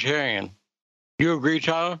anti-authoritarian. You agree,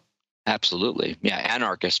 Tyler? Absolutely, yeah,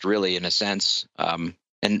 anarchist, really, in a sense. And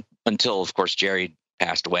until, of course, Jerry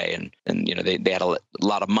passed away, and they had a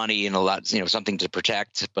lot of money and a lot, something to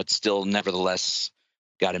protect, but still, nevertheless,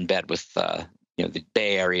 got in bed with the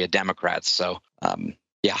Bay Area Democrats. So,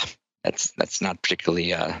 that's not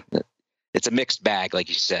particularly. It's a mixed bag, like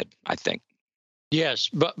you said, I think. Yes,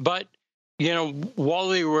 but while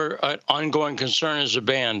they were an ongoing concern as a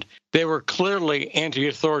band, they were clearly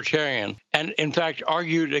anti-authoritarian, and in fact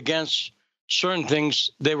argued against certain things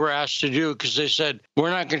they were asked to do, because they said, we're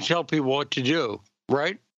not going to tell people what to do,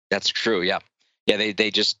 right? That's true, yeah.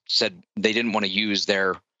 They just said they didn't want to use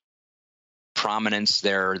their prominence,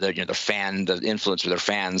 the influence of their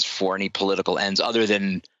fans for any political ends other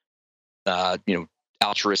than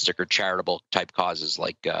altruistic or charitable type causes,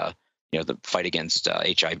 like the fight against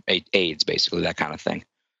HIV, AIDS, basically, that kind of thing.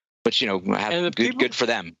 But good for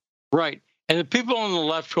them, right? And the people on the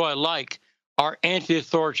left who I like are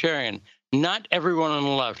anti-authoritarian. Not everyone on the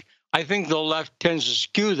left. I think the left tends to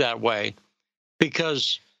skew that way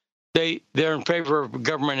because they're in favor of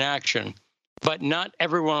government action. But not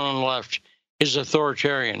everyone on the left is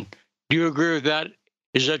authoritarian. Do you agree with that?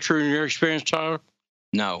 Is that true in your experience, Tyler?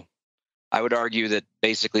 No. I would argue that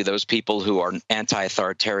basically those people who are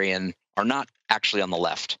anti-authoritarian are not actually on the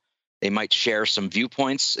left. They might share some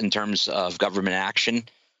viewpoints in terms of government action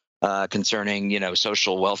concerning,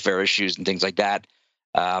 social welfare issues and things like that.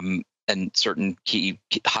 And certain key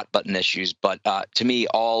hot button issues. But to me,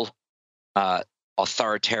 all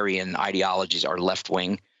authoritarian ideologies are left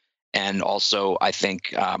wing. And also, I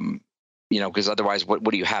think, because otherwise, what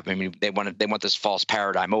do you have? I mean, they want this false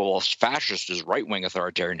paradigm. Oh, well, fascist is right wing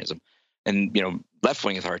authoritarianism, and left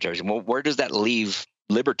wing authoritarianism. Well, where does that leave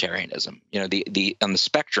libertarianism? The on the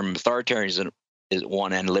spectrum, authoritarianism is at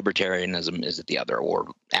one end, libertarianism is at the other, or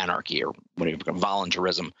anarchy, or whatever,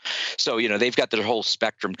 voluntarism. So, they've got their whole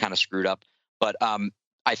spectrum kind of screwed up. But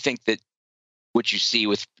I think that what you see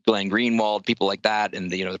with Glenn Greenwald, people like that,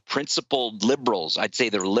 and the principled liberals, I'd say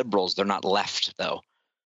they're liberals. They're not left, though,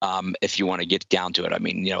 if you want to get down to it. I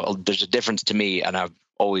mean, there's a difference to me, and I've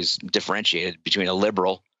always differentiated between a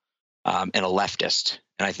liberal and a leftist.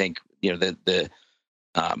 And I think,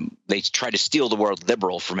 they tried to steal the word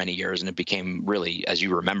liberal for many years, and it became really, as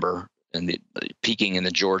you remember, peaking in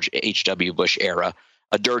the George H.W. Bush era,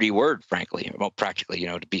 a dirty word, frankly, well, practically,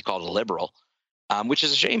 to be called a liberal, which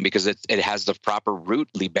is a shame because it has the proper root,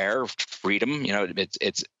 liber, freedom.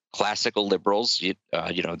 It's classical liberals.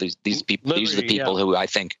 These people, these are the people who I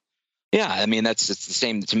think, I mean, it's the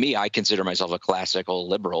same to me. I consider myself a classical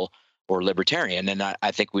liberal or libertarian, and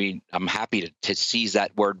I think I'm happy to seize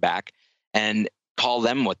that word back and call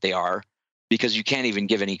them what they are, because you can't even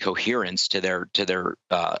give any coherence to their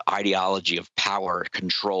ideology of power,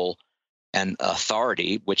 control, and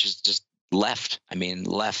authority, which is just left. I mean,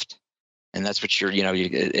 left. And that's what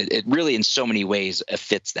it really in so many ways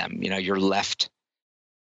fits them. You're left.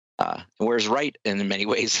 Whereas right in many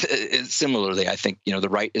ways, similarly, I think, the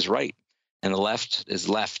right is right and the left is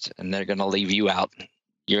left, and they're going to leave you out.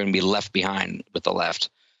 You're going to be left behind with the left.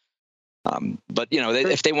 But,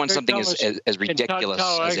 if they want something as ridiculous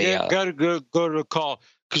as I got to go to the call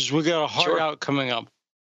because we got a hard out coming up.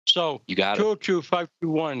 So you got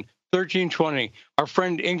 202-521-1320. Our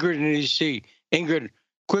friend Ingrid in D.C. Ingrid,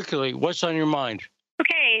 quickly, what's on your mind?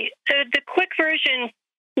 Okay, so the quick version,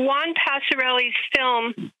 Juan Passarelli's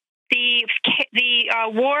film, the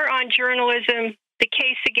war on journalism, the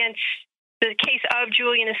case of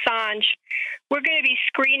Julian Assange. We're going to be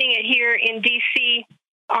screening it here in D.C.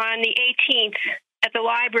 on the 18th at the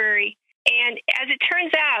library. And as it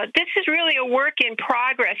turns out, this is really a work in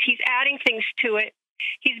progress. He's adding things to it.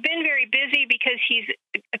 He's been very busy because he's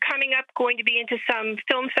going to be into some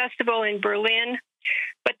film festival in Berlin.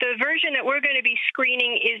 But the version that we're going to be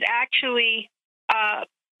screening is actually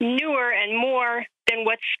newer and more than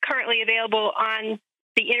what's currently available on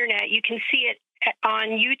the internet. You can see it on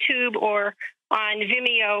YouTube or on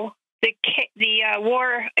Vimeo, the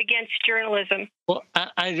war against journalism. Well,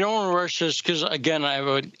 I don't want to rush this because, again, I have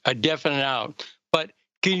a definite out. But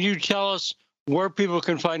can you tell us where people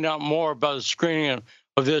can find out more about the screening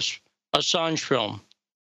of this Assange film?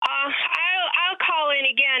 I'll call in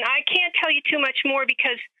again. I can't tell you too much more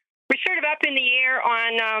because we're sort of up in the air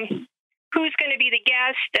on who's going to be the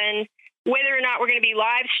guest and whether or not we're going to be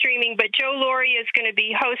live streaming. But Joe Laurie is going to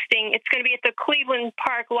be hosting. It's going to be at the Cleveland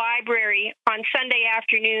Park Library on Sunday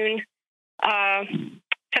afternoon,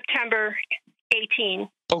 September 18.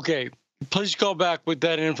 Okay. Please go back with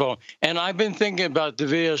that info. And I've been thinking about the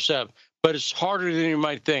video stuff, but it's harder than you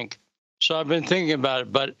might think. So I've been thinking about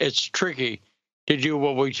it, but it's tricky to do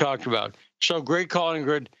what we talked about. So great call,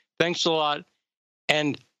 Ingrid. Thanks a lot.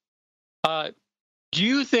 And do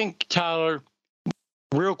you think, Tyler,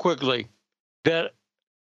 real quickly, that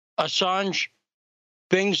Assange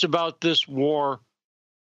things about this war,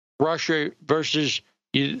 Russia versus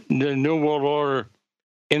the New World Order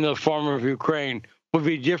in the form of Ukraine, would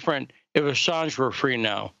be different if Assange were free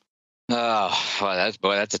now? Oh, well,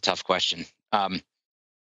 that's a tough question. I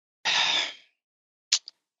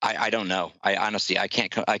don't know. I honestly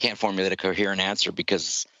can't formulate a coherent answer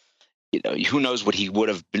because who knows what he would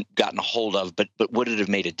have gotten a hold of, but would it have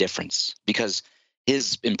made a difference? Because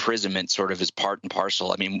his imprisonment sort of is part and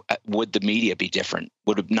parcel. I mean, would the media be different?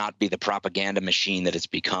 Would it not be the propaganda machine that it's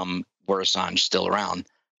become were Assange still around?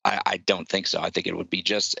 I don't think so. I think it would be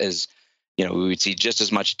just as, we would see just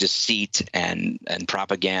as much deceit and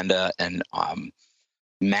propaganda and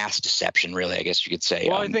mass deception, really, I guess you could say.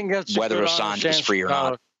 Well, I think that's whether Assange is free or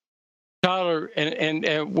not. Tyler,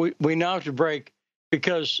 and we now have to break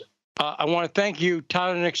because I want to thank you,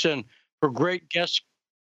 Tyler Nixon, for great guest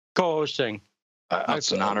co-hosting.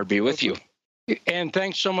 It's an honor to be with you. And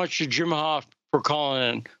thanks so much to Jim Hoft for calling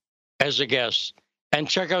in as a guest. And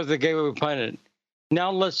check out the Gateway Pundit.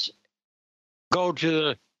 Now let's go to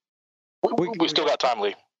the... We still got time,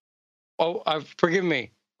 Lee. Oh, forgive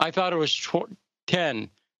me. I thought it was 10,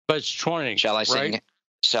 but it's 20. Shall I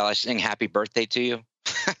sing Happy Birthday to you?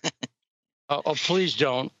 Oh, please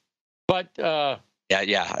don't. But...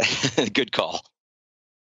 Yeah. Good call.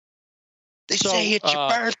 They say it's your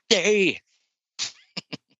birthday.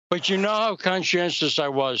 But you know how conscientious I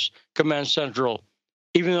was, Command Central,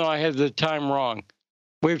 even though I had the time wrong.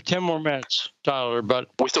 We have 10 more minutes, Tyler, but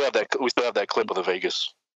we still have that clip of the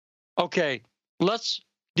Vegas. Okay,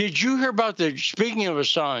 did you hear about speaking of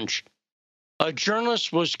Assange, a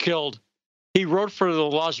journalist was killed. He wrote for the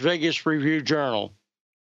Las Vegas Review-Journal.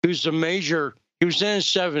 He was in his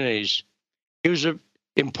 70s. He was an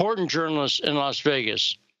important journalist in Las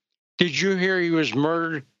Vegas. Did you hear he was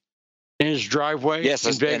murdered in his driveway in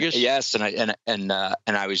Vegas? And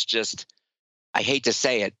I was just, I hate to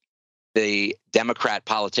say it, the Democrat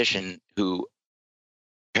politician who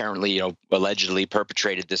apparently, allegedly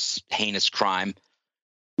perpetrated this heinous crime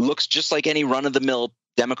looks just like any run-of-the-mill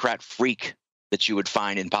Democrat freak that you would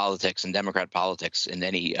find in politics and Democrat politics in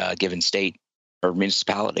any given state or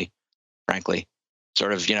municipality, frankly.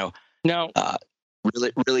 Sort of,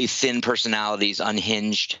 really, really thin personalities,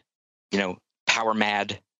 unhinged, power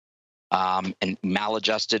mad, and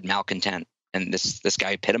maladjusted, malcontent. And this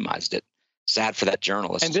guy epitomized it. Sad for that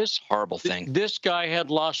journalist. And this horrible thing. This guy had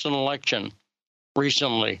lost an election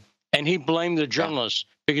recently, and he blamed the journalists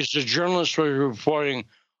because the journalists were reporting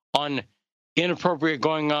on inappropriate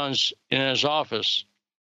going-ons in his office.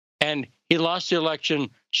 And he lost the election,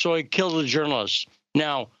 so he killed the journalists.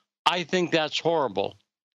 Now, I think that's horrible.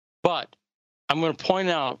 But I'm going to point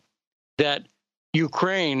out that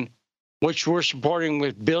Ukraine, which we're supporting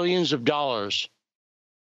with billions of dollars,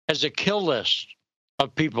 has a kill list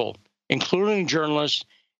of people, including journalists,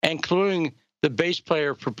 including the bass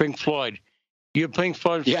player for Pink Floyd. You a Pink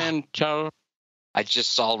Floyd fan, Tyler? I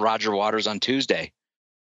just saw Roger Waters on Tuesday.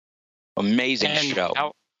 Amazing show.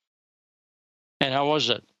 How was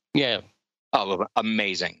it? Yeah. Oh,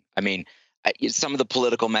 amazing. I mean, some of the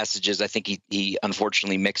political messages, I think he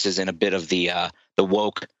unfortunately mixes in a bit of the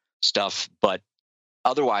woke stuff, but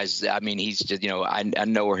otherwise, I mean, he's just, I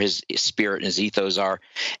know where his spirit and his ethos are,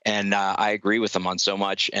 and I agree with him on so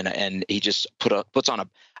much. And he just puts on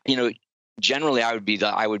a, generally I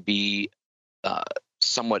would be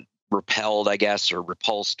somewhat repelled, I guess, or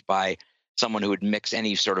repulsed by someone who would mix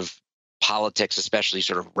any sort of politics, especially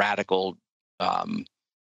sort of radical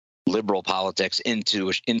liberal politics,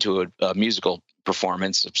 into a musical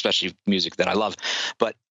performance, especially music that I love.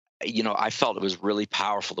 But I felt it was really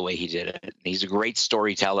powerful the way he did it. He's a great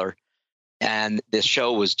storyteller, and this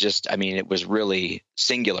show was just, I mean, it was really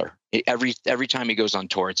singular. Every time he goes on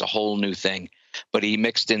tour, it's a whole new thing. But he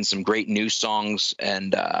mixed in some great new songs,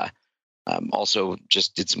 and also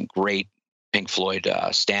just did some great Pink Floyd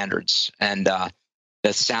standards. And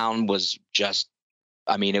the sound was just,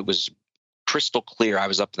 I mean, it was crystal clear. I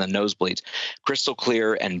was up in the nosebleeds, crystal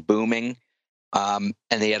clear and booming. And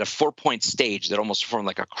they had a 4-point stage that almost formed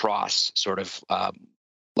like a cross, sort of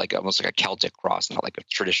almost like a Celtic cross, not like a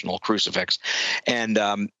traditional crucifix. And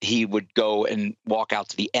he would go and walk out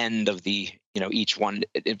to the end of the, each one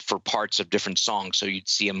for parts of different songs. So you'd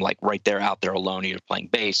see him like right there out there alone, either playing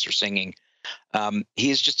bass or singing.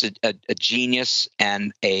 He is just a genius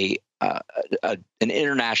and an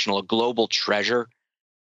international, a global treasure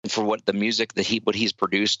for what the music that what he's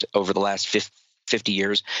produced over the last 50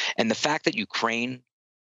 years. And the fact that Ukraine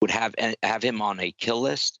would have him on a kill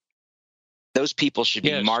list, those people should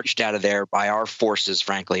be marched out of there by our forces,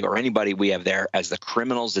 frankly, or anybody we have there, as the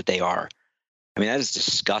criminals that they are. I mean, that is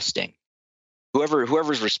disgusting.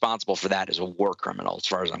 Whoever's responsible for that is a war criminal, as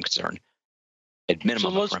far as I'm concerned. At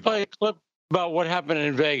minimum, so let's play a clip about what happened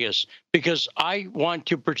in Vegas, because I want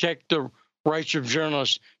to protect the rights of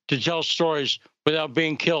journalists to tell stories without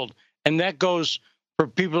being killed. And that goes for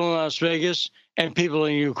people in Las Vegas and people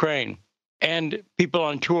in Ukraine and people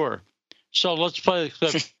on tour. So let's play the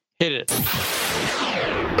clip. Hit it.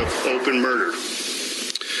 Of open murder.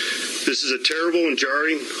 This is a terrible and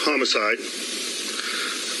jarring homicide,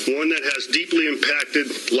 one that has deeply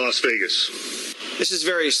impacted Las Vegas. This is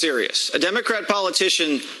very serious. A Democrat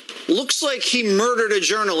politician looks like he murdered a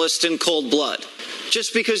journalist in cold blood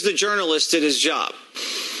just because the journalist did his job.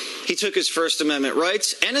 He took his First Amendment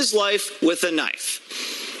rights and his life with a knife.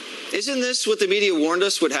 Isn't this what the media warned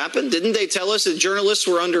us would happen? Didn't they tell us that journalists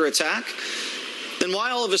were under attack? Then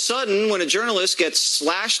why all of a sudden, when a journalist gets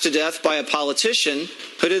slashed to death by a politician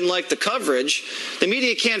who didn't like the coverage, the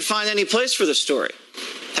media can't find any place for the story?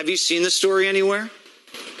 Have you seen the story anywhere?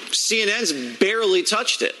 CNN's barely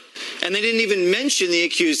touched it. And they didn't even mention the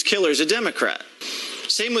accused killer's a Democrat.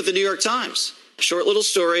 Same with the New York Times. Short little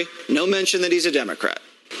story, no mention that he's a Democrat.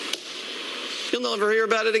 You'll never hear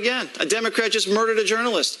about it again. A Democrat just murdered a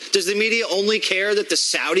journalist. Does the media only care that the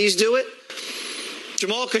Saudis do it?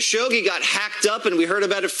 Jamal Khashoggi got hacked up, and we heard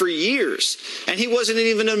about it for years. And he wasn't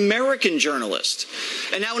even an American journalist.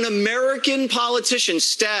 And now an American politician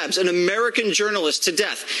stabs an American journalist to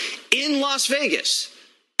death in Las Vegas.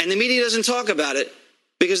 And the media doesn't talk about it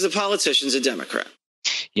because the politician's a Democrat.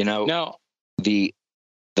 The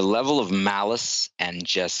level of malice and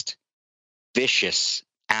just vicious,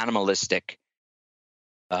 animalistic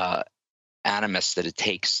animus that it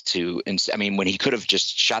takes to, I mean, when he could have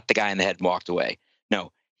just shot the guy in the head and walked away.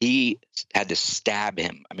 No, he had to stab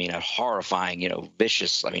him. I mean, a horrifying,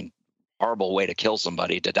 vicious, horrible way to kill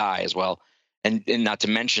somebody, to die as well. And not to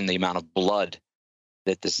mention the amount of blood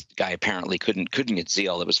that this guy apparently couldn't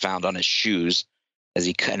conceal that was found on his shoes as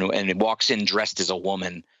he and walks in dressed as a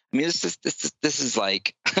woman. I mean, this is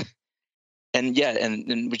like, and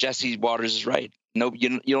Jesse Waters is right. No,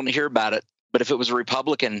 you don't hear about it. But if it was a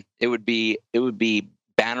Republican, it would be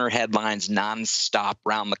banner headlines nonstop,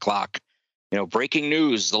 round the clock. Breaking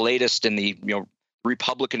news, the latest in the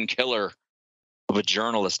Republican killer of a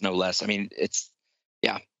journalist, no less. I mean, it's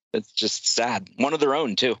just sad. One of their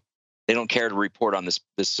own too. They don't care to report on this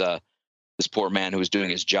poor man who was doing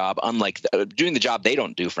his job, unlike doing the job they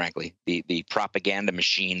don't do, frankly, the propaganda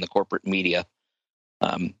machine, the corporate media,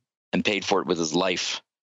 and paid for it with his life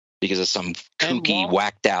because of some kooky,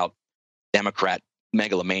 whacked out Democrat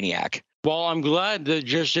megalomaniac. Well, I'm glad that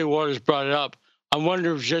Jesse Waters brought it up. I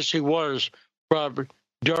wonder if Jesse Waters brought up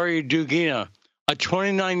Daria Dugina, a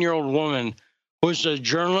 29-year-old woman who's a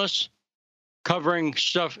journalist covering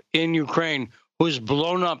stuff in Ukraine, who's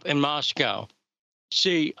blown up in Moscow.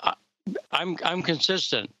 See, I'm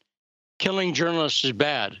consistent. Killing journalists is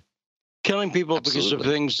bad. Killing people because of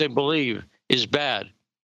things they believe is bad.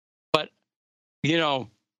 But,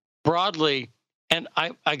 broadly, and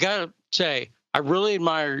I got to say, I really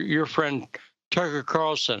admire your friend Tucker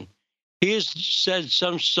Carlson. He has said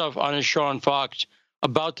some stuff on his show on Fox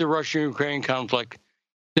about the Russian-Ukraine conflict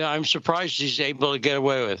that I'm surprised he's able to get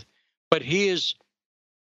away with. But he is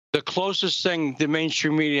the closest thing the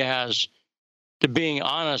mainstream media has to being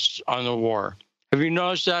honest on the war. Have you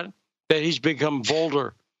noticed that he's become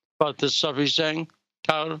bolder about this stuff he's saying,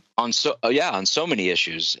 Tyler? On so many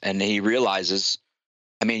issues, and he realizes.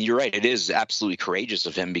 I mean, you're right. It is absolutely courageous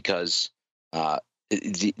of him because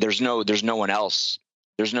there's no one else.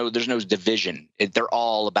 There's no division. They're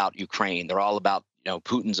all about Ukraine. They're all about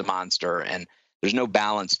Putin's a monster, and there's no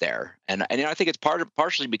balance there. And I think it's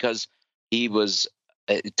partially because he was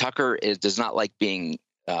Tucker does not like being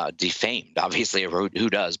defamed, obviously, or who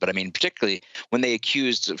does? But I mean, particularly when they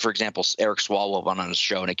accused, for example, Eric Swalwell went on his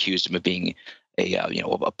show and accused him of being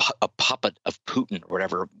a puppet of Putin or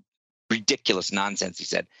whatever ridiculous nonsense he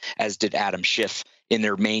said, as did Adam Schiff in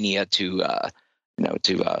their mania to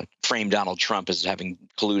frame Donald Trump as having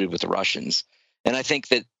colluded with the Russians. And I think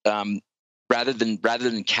that rather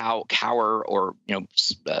than cower or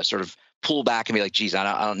sort of pull back and be like, geez,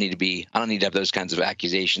 I don't need to have those kinds of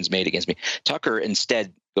accusations made against me. Tucker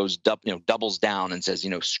instead doubles down and says,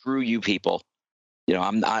 screw you people.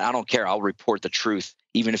 I don't care. I'll report the truth,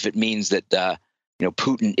 even if it means that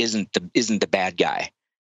Putin isn't the bad guy.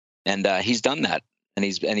 And he's done that, and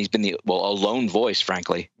he's been a lone voice,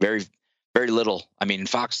 frankly. Very, very little. I mean,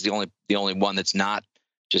 Fox is the only one that's not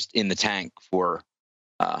just in the tank for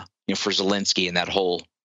for Zelensky and that whole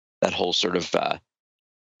sort of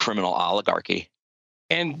criminal oligarchy.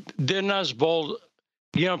 And they're not as bold.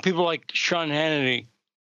 People like Sean Hannity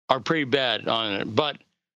are pretty bad on it, but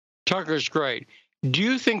Tucker's great. Do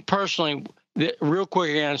you think personally, the real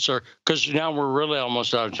quick answer, because now we're really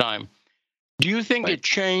almost out of time. Do you think it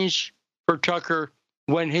changed for Tucker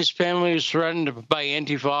when his family was threatened by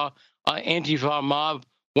Antifa? Antifa mob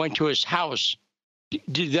went to his house.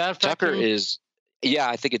 Did that affect Tucker him? Yeah,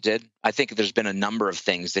 I think it did. I think there's been a number of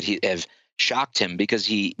things that have shocked him because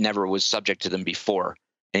he never was subject to them before,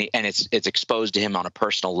 and it's exposed to him on a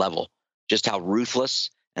personal level just how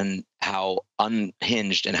ruthless and how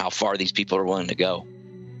unhinged and how far these people are willing to go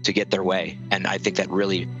to get their way. And I think that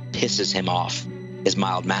really pisses him off. His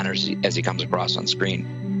mild manners as he comes across on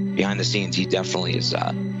screen. Behind the scenes, he definitely is.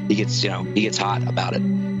 He gets hot about it,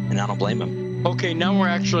 and I don't blame him. Okay, now we're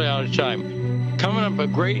actually out of time. Coming up, a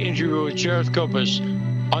great interview with Jareth Copus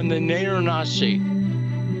on the NATO Nazi,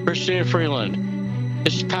 Chrystia Freeland.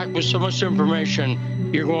 It's packed with so much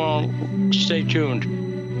information. You're going to stay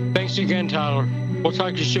tuned. Thanks again, Tyler. We'll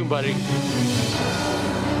talk to you soon, buddy.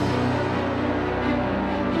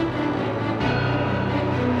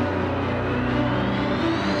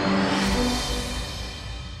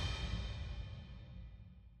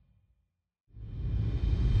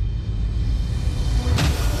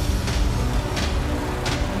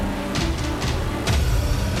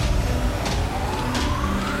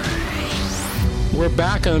 We're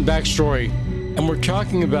back on the backstory, and we're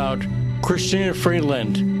talking about Chrystia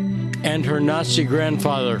Freeland and her Nazi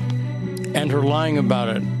grandfather and her lying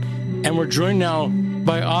about it. And we're joined now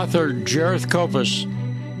by author Jareth Copus.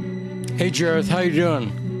 Hey, Jareth, how you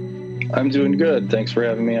doing? I'm doing good. Thanks for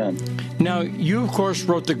having me on. Now, you, of course,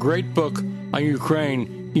 wrote the great book on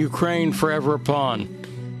Ukraine Forever Upon.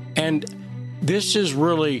 And this is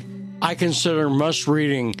really, I consider,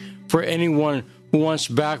 must-reading for anyone who wants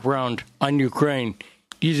background on Ukraine.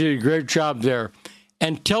 You did a great job there.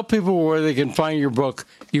 And tell people where they can find your book,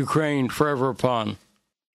 Ukraine Forever Upon.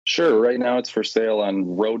 Sure. Right now it's for sale on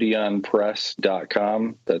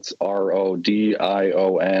rodionpress.com. That's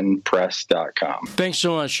RODION press.com. Thanks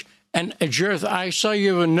so much. And Jareth, I saw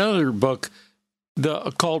you have another book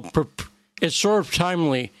called, it's sort of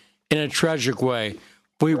timely in a tragic way.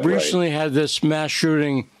 We recently had this mass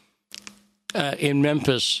shooting in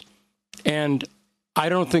Memphis, and I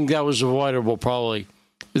don't think that was avoidable, probably.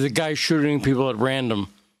 The guy shooting people at random.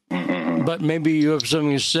 But maybe you have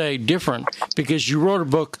something to say different, because you wrote a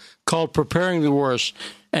book called Preparing the Worst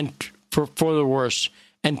and for the Worst.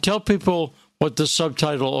 And tell people what the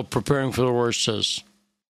subtitle of Preparing for the Worst is.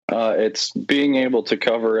 It's being able to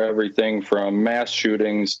cover everything from mass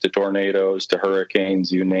shootings to tornadoes to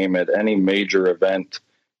hurricanes, you name it, any major event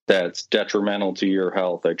that's detrimental to your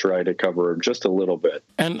health. I try to cover just a little bit.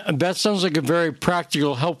 And that sounds like a very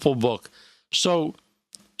practical, helpful book. So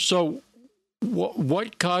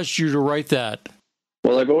What caused you to write that?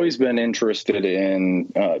 Well, I've always been interested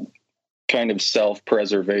in kind of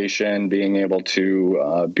self-preservation, being able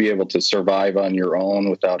to survive on your own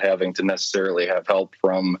without having to necessarily have help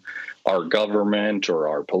from our government or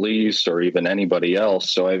our police or even anybody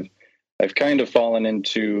else. So I've kind of fallen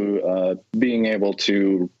into being able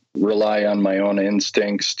to rely on my own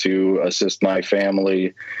instincts to assist my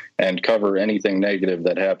family and cover anything negative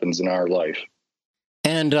that happens in our life.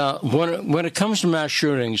 And when it comes to mass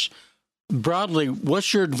shootings, broadly,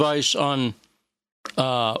 what's your advice on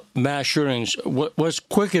mass shootings? What's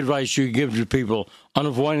quick advice you give to people on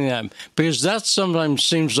avoiding them? Because that sometimes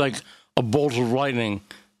seems like a bolt of lightning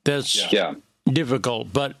that's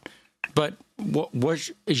difficult. But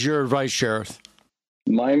what is your advice, Jareth?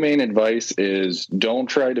 My main advice is don't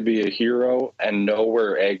try to be a hero and know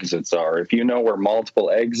where exits are. If you know where multiple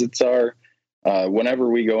exits are, whenever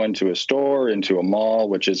we go into a store, into a mall,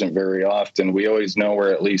 which isn't very often, we always know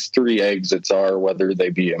where at least 3 exits are, whether they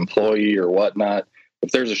be employee or whatnot.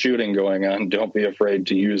 If there's a shooting going on, don't be afraid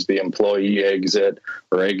to use the employee exit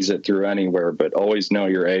or exit through anywhere, but always know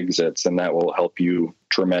your exits, and that will help you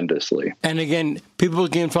tremendously. And again, people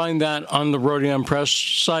can find that on the Rodion Press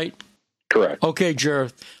site? Correct. Okay,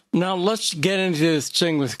 Jareth. Now let's get into this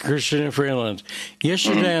thing with Chrystia Freeland.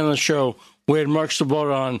 Yesterday on the show, we had Mark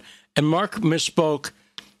Sabota on, and Mark misspoke.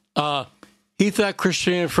 He thought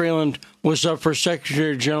Chrystia Freeland was up for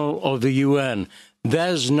Secretary General of the UN.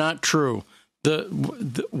 That is not true.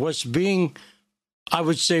 What's being, I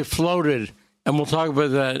would say, floated, and we'll talk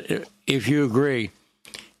about that if you agree,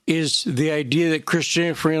 is the idea that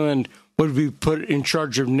Chrystia Freeland would be put in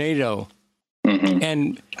charge of NATO.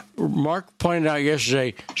 And Mark pointed out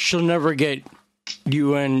yesterday, she'll never get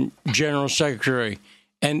UN General Secretary.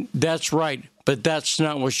 And that's right, but that's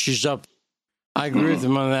not what she's up. I agree with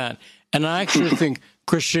him on that. And I actually think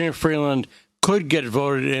Chrystia Freeland could get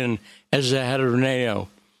voted in as the head of NATO.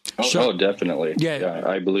 Oh, definitely. Yeah,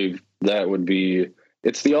 I believe that would be,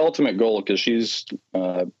 it's the ultimate goal, because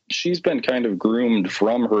she's been kind of groomed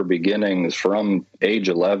from her beginnings, from age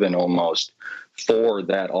 11 almost, for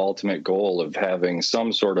that ultimate goal of having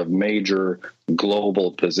some sort of major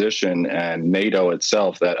global position. And NATO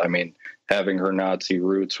itself, having her Nazi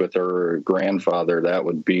roots with her grandfather, that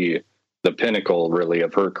would be the pinnacle, really,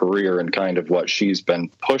 of her career and kind of what she's been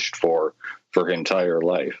pushed for her entire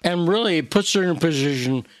life. And really, it puts her in a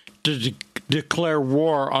position to declare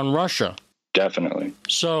war on Russia. Definitely.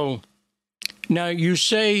 So, now you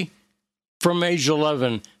say from age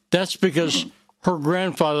 11, that's because her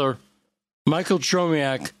grandfather, Michael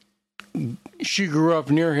Chomiak, she grew up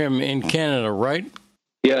near him in Canada, right?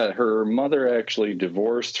 Yeah, her mother actually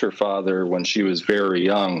divorced her father when she was very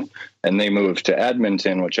young, and they moved to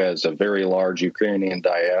Edmonton, which has a very large Ukrainian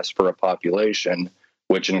diaspora population,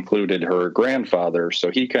 which included her grandfather.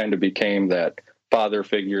 So he kind of became that father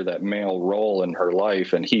figure, that male role in her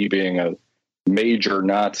life, and he, being a major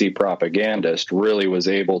Nazi propagandist, really was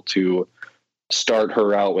able to start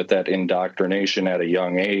her out with that indoctrination at a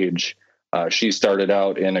young age. She started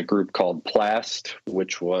out in a group called Plast,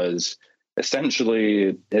 which was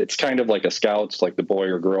essentially, it's kind of like a Scouts, like the Boy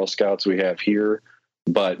or Girl Scouts we have here,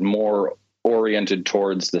 but more oriented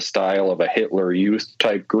towards the style of a Hitler Youth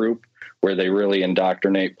type group, where they really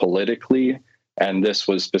indoctrinate politically. And this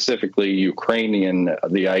was specifically Ukrainian,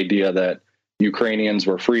 the idea that Ukrainians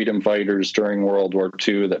were freedom fighters during World War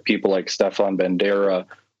II, that people like Stepan Bandera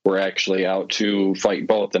were actually out to fight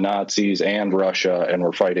both the Nazis and Russia and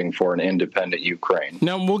were fighting for an independent Ukraine.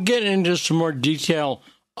 Now, we'll get into some more detail,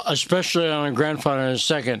 especially on her grandfather in a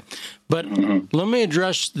second. But let me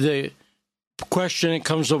address the question that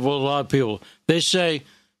comes up with a lot of people. They say,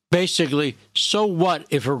 basically, so what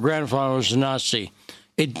if her grandfather was a Nazi?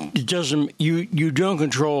 It doesn't, you don't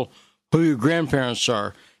control who your grandparents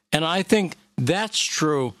are. And I think that's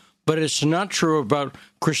true, but it's not true about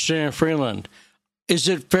Chrystia Freeland. Is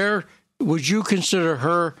it fair? Would you consider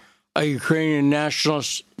her a Ukrainian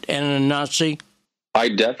nationalist and a Nazi? I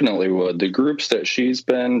definitely would. The groups that she's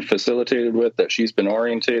been facilitated with, that she's been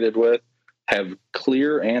orientated with, have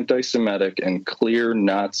clear anti-Semitic and clear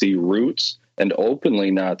Nazi roots, and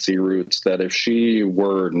openly Nazi roots, that if she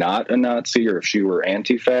were not a Nazi or if she were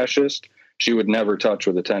anti-fascist, she would never touch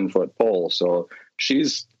with a 10-foot pole. So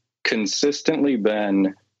she's consistently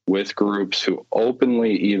been with groups who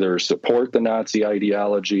openly either support the Nazi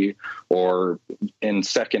ideology or in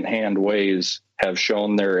secondhand ways have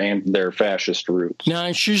shown their fascist roots.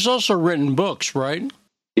 Now, she's also written books, right?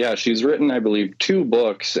 Yeah, she's written, I believe, 2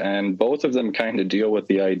 books, and both of them kind of deal with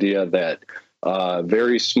the idea that a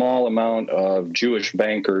very small amount of Jewish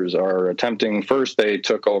bankers are attempting, first they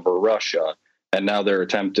took over Russia, and now they're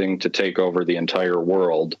attempting to take over the entire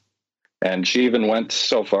world. And she even went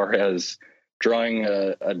so far as drawing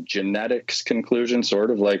a genetics conclusion,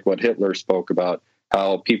 sort of like what Hitler spoke about,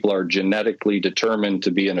 how people are genetically determined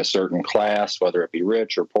to be in a certain class, whether it be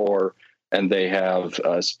rich or poor, and they have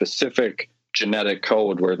a specific genetic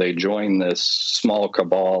code where they join this small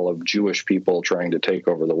cabal of Jewish people trying to take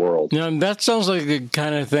over the world. Now, that sounds like the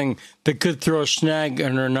kind of thing that could throw a snag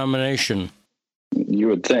in her nomination. You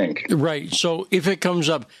would think. Right. So if it comes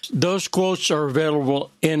up, those quotes are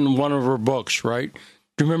available in one of her books, right?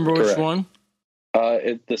 Do you remember which one?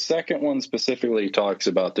 The second one specifically talks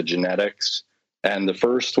about the genetics, and the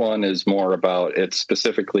first one is more about, it's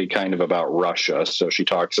specifically kind of about Russia. So she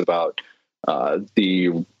talks about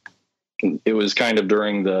it was kind of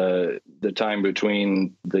during the time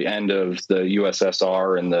between the end of the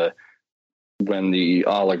USSR and when the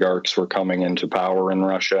oligarchs were coming into power in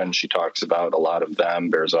Russia, and she talks about a lot of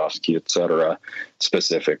them, Berezovsky, etc.,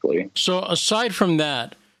 specifically. So aside from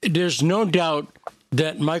that, there's no doubt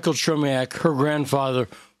that Michael Chomiak, her grandfather,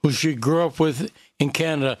 who she grew up with in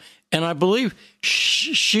Canada, and I believe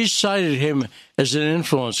she cited him as an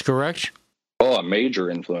influence, correct? Oh, a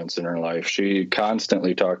major influence in her life. She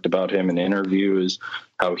constantly talked about him in interviews,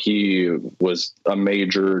 how he was a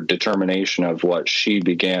major determination of what she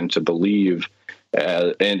began to believe,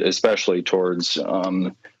 and especially towards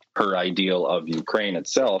her ideal of Ukraine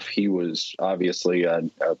itself. He was obviously a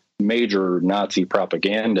major Nazi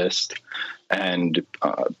propagandist and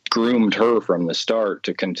groomed her from the start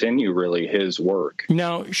to continue really his work.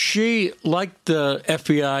 Now, she, like the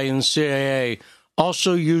FBI and CIA,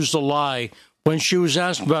 also used a lie. When she was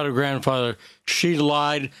asked about her grandfather, she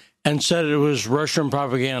lied and said it was Russian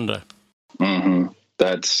propaganda. Mm-hmm.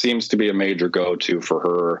 That seems to be a major go-to for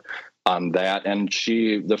her on that. And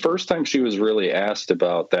the first time she was really asked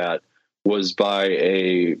about that was by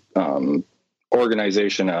a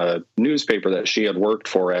organization, a newspaper that she had worked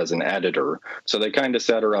for as an editor. So they kind of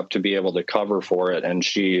set her up to be able to cover for it. And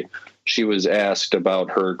she was asked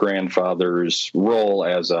about her grandfather's role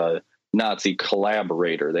as a Nazi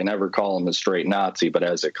collaborator. They never call him a straight Nazi, but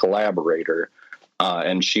as a collaborator.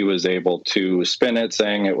 And she was able to spin it,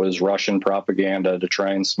 saying it was Russian propaganda to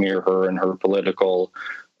try and smear her and her political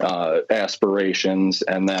aspirations.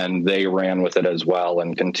 And then they ran with it as well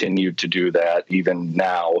and continued to do that. Even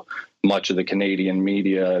now, much of the Canadian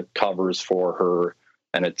media covers for her.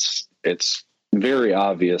 And it's very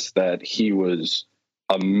obvious that he was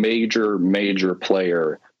a major, major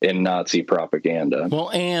player in Nazi propaganda.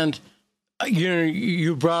 Well, and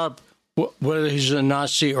you brought up whether he's a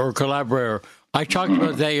Nazi or a collaborator. I talked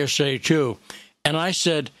about that yesterday, too. And I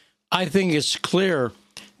said, I think it's clear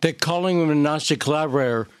that calling him a Nazi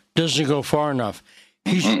collaborator doesn't go far enough.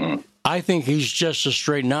 I think he's just a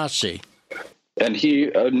straight Nazi. And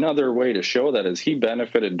another way to show that is he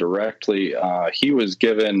benefited directly. He was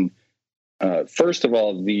given, first of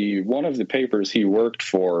all, one of the papers he worked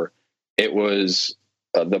for, it was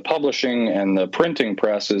the publishing and the printing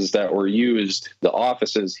presses that were used, the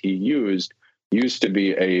offices he used to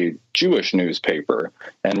be a Jewish newspaper.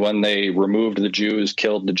 And when they removed the Jews,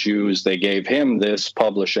 killed the Jews, they gave him this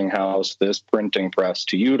publishing house, this printing press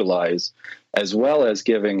to utilize, as well as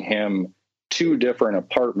giving him 2 different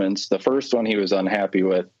apartments. The first one he was unhappy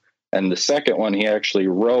with, and the second one he actually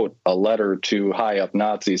wrote a letter to high-up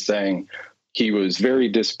Nazis saying he was very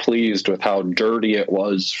displeased with how dirty it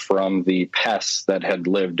was from the pests that had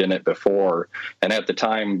lived in it before. And at the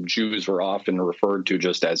time, Jews were often referred to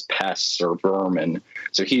just as pests or vermin.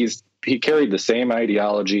 So he carried the same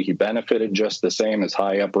ideology. He benefited just the same as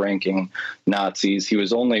high-up-ranking Nazis. He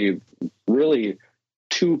was only really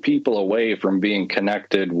 2 people away from being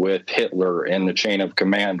connected with Hitler in the chain of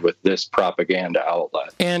command with this propaganda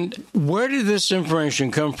outlet. And where did this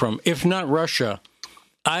information come from, if not Russia?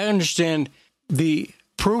 I understand the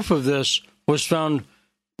proof of this was found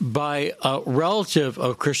by a relative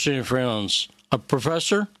of Chrystia Freeland's, a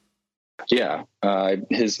professor? Yeah.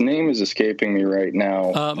 His name is escaping me right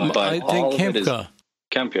now. But I think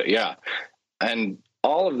Kempka, yeah. And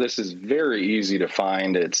all of this is very easy to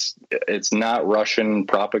find. It's not Russian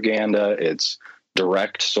propaganda. It's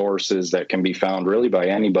direct sources that can be found really by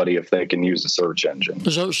anybody if they can use a search engine.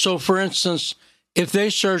 So for instance, if they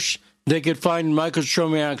search, they could find Michael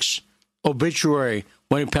Chomiak's obituary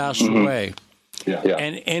when he passed away. Yeah.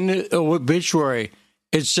 And in the obituary,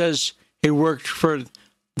 it says he worked for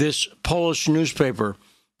this Polish newspaper.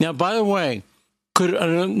 Now, by the way, could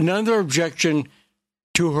another objection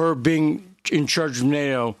to her being in charge of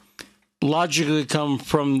NATO logically come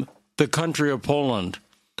from the country of Poland?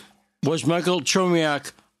 Was Michael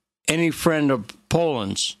Chomiak any friend of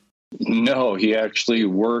Poland's? No, he actually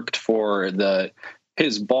worked for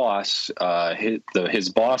his boss. His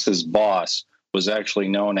boss's boss was actually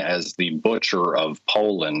known as the Butcher of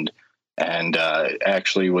Poland, and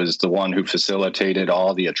actually was the one who facilitated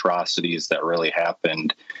all the atrocities that really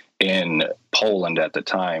happened in Poland at the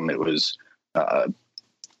time. It was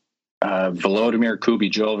Volodymyr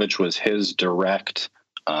Kubijovich was his direct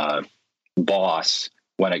boss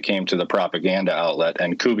when it came to the propaganda outlet,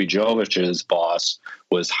 and Kubijovich's boss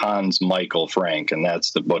was Hans Michael Frank, and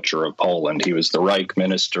that's the Butcher of Poland. He was the Reich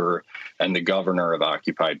minister and the governor of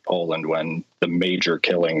occupied Poland when the major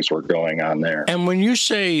killings were going on there. And when you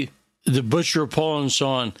say the Butcher of Poland and so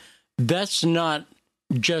on, that's not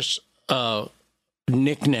just a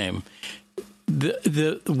nickname.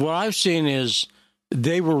 What I've seen is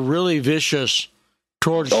they were really vicious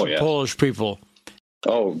towards the Polish people.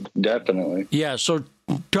 Oh, definitely. Yeah, so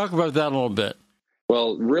talk about that a little bit.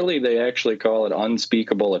 Well, really, they actually call it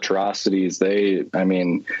unspeakable atrocities.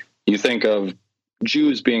 You think of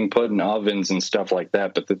Jews being put in ovens and stuff like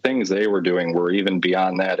that, but the things they were doing were even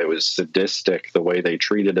beyond that. It was sadistic, the way they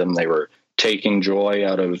treated them. They were taking joy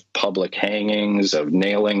out of public hangings, of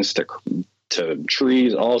nailings to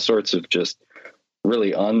trees, all sorts of just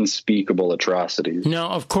really unspeakable atrocities. Now,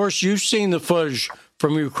 of course, you've seen the footage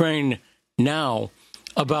from Ukraine now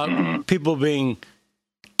about people being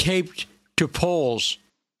taped to poles.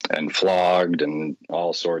 And flogged and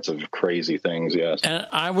all sorts of crazy things, yes. And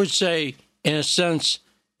I would say, in a sense,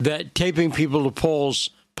 that taping people to poles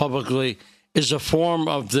publicly is a form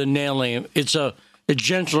of the nailing. It's a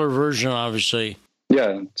gentler version, obviously.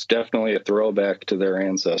 Yeah, it's definitely a throwback to their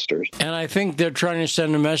ancestors. And I think they're trying to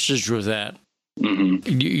send a message with that.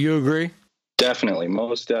 Mm-hmm. You agree? Definitely.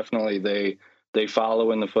 Most definitely. They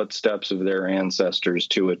follow in the footsteps of their ancestors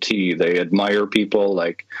to a T. They admire people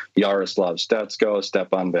like Jaroslav Stetsko,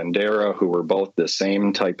 Stepan Bandera, who were both the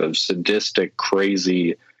same type of sadistic,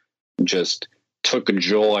 crazy, just took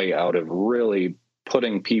joy out of really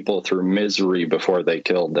putting people through misery before they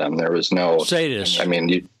killed them. There was no sadist. I mean,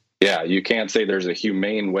 you can't say there's a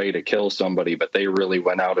humane way to kill somebody, but they really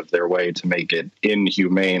went out of their way to make it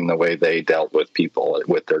inhumane the way they dealt with people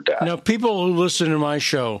with their death. Now, people who listen to my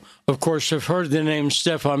show, of course, have heard the name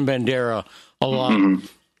Stepan Bandera a lot,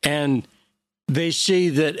 and they see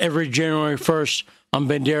that every January 1st on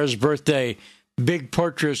Bandera's birthday, big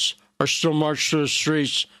portraits are still marched through the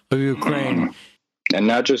streets of Ukraine. And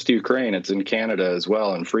not just Ukraine, it's in Canada as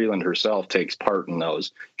well. And Freeland herself takes part in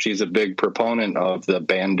those. She's a big proponent of the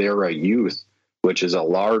Bandera Youth, which is a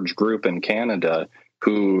large group in Canada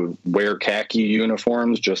who wear khaki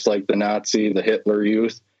uniforms, just like the Hitler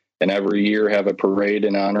Youth, and every year have a parade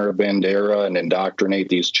in honor of Bandera and indoctrinate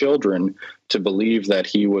these children to believe that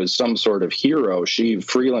he was some sort of hero.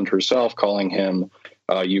 Freeland herself, calling him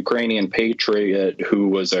a Ukrainian patriot who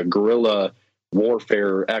was a guerrilla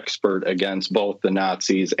warfare expert against both the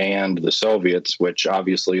Nazis and the Soviets, which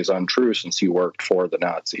obviously is untrue since he worked for the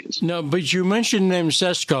Nazis. No, but you mentioned the name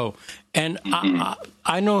Stetsko, and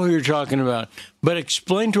I know who you're talking about, but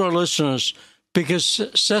explain to our listeners, because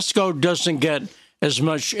Stetsko doesn't get as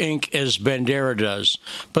much ink as Bandera does,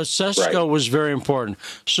 but Stetsko was very important.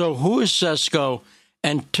 So who is Stetsko,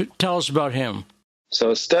 and tell us about him.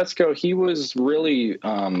 So Stetsko, he was really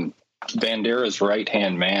Bandera's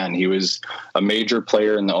right-hand man. He was a major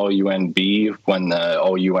player in the OUN-B when the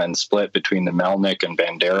OUN split between the Melnik and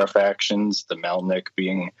Bandera factions, the Melnik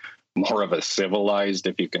being more of a civilized,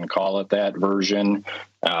 if you can call it that, version,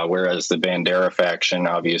 whereas the Bandera faction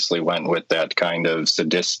obviously went with that kind of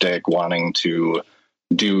sadistic, wanting to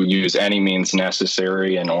use any means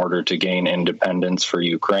necessary in order to gain independence for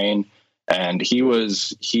Ukraine. And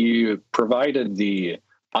he provided the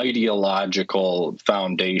ideological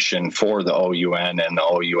foundation for the OUN and the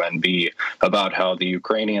OUN-B about how the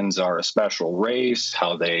Ukrainians are a special race,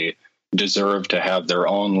 how they deserve to have their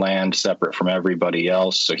own land separate from everybody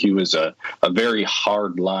else. So he was a very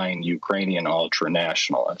hard-line Ukrainian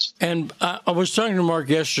ultra-nationalist. And I was talking to Mark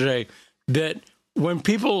yesterday that when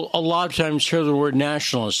people a lot of times hear the word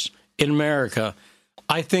nationalist in America,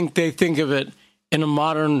 I think they think of it in a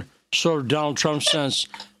modern sort of Donald Trump sense,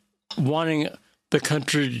 wanting the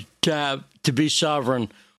country to be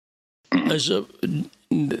sovereign, as a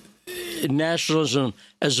nationalism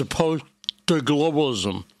as opposed to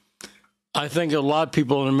globalism. I think a lot of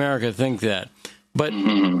people in America think that. But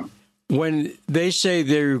when they say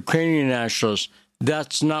they're Ukrainian nationalists,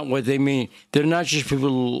 that's not what they mean. They're not just people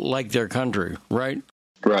who like their country, right?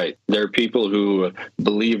 Right. They're people who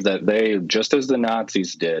believe that they, just as the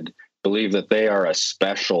Nazis did, believe that they are a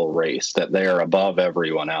special race, that they are above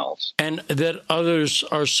everyone else. And that others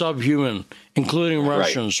are subhuman, including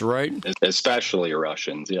Russians, right? Especially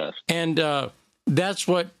Russians, yes. And that's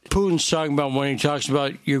what Putin's talking about when he talks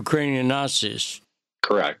about Ukrainian Nazis.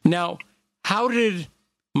 Correct. Now, how did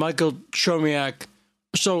Michael Chomiak...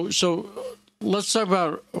 So let's talk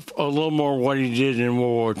about a little more what he did in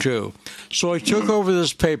World War II. So he took over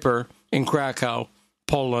this paper in Krakow,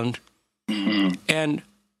 Poland, and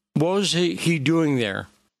what was he doing there?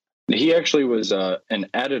 He actually was an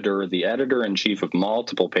editor, the editor-in-chief of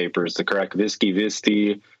multiple papers, the Krakowski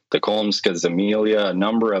Visti, the Kolmska Zemilia, a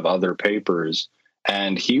number of other papers.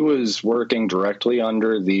 And he was working directly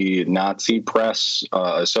under the Nazi Press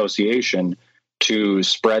Association to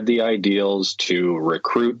spread the ideals, to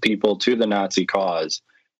recruit people to the Nazi cause,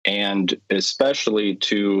 and especially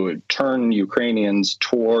to turn Ukrainians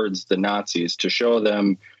towards the Nazis, to show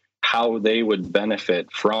them how they would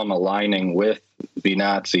benefit from aligning with the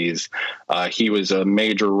Nazis. He was a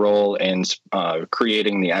major role in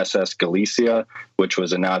creating the SS Galicia, which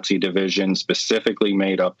was a Nazi division specifically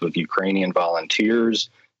made up of Ukrainian volunteers.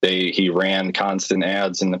 He ran constant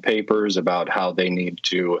ads in the papers about how they need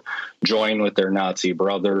to join with their Nazi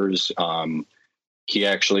brothers. He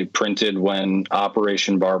actually printed when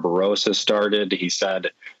Operation Barbarossa started. He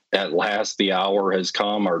said, "At last the hour has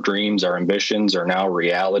come. Our dreams, our ambitions are now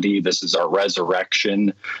reality. This is our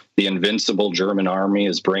resurrection. The invincible German army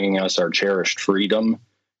is bringing us our cherished freedom."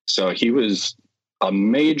 So he was a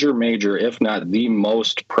major, if not the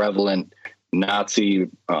most prevalent Nazi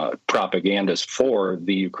propagandist for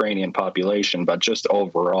the Ukrainian population, but just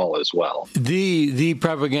overall as well. The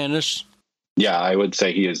propagandist? Yeah, I would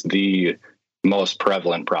say he is the most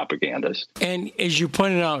prevalent propagandist. And as you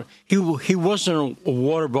pointed out, he wasn't a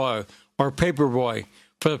water boy or paper boy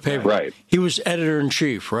for the paper. Right. He was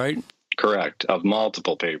editor-in-chief, right? Correct, of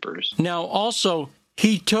multiple papers. Now, also,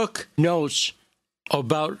 he took notes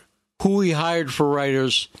about who he hired for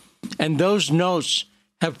writers, and those notes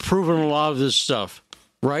have proven a lot of this stuff,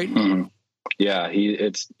 right? Mm-hmm. Yeah,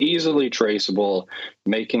 it's easily traceable,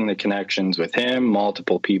 making the connections with him,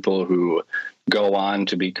 multiple people who go on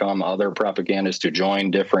to become other propagandists who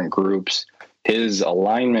join different groups. His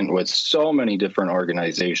alignment with so many different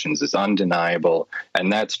organizations is undeniable,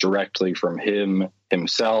 and that's directly from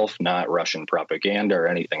himself, not Russian propaganda or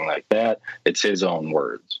anything like that. It's his own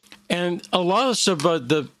words. And a lot of stuff about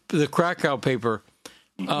the Krakow paper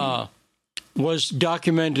was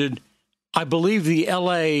documented, I believe, the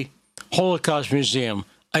L.A. Holocaust Museum.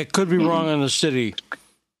 I could be wrong on the city,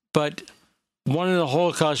 but one of the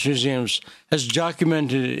Holocaust museums has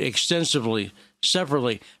documented it extensively,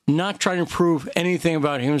 separately, not trying to prove anything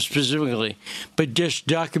about him specifically, but just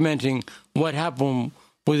documenting what happened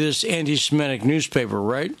with this anti-Semitic newspaper,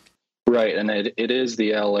 right? Right, and it is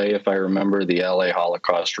the LA, if I remember, the LA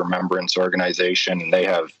Holocaust Remembrance Organization. They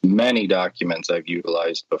have many documents I've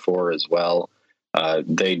utilized before as well.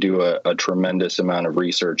 They do a tremendous amount of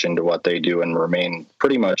research into what they do and remain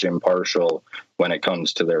pretty much impartial when it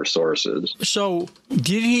comes to their sources. So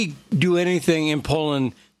did he do anything in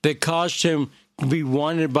Poland that caused him to be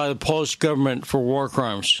wanted by the Polish government for war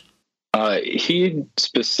crimes? He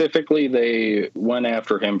specifically, they went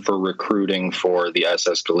after him for recruiting for the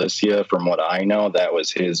SS Galicia. From what I know, that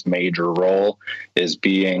was his major role, is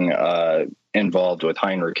being involved with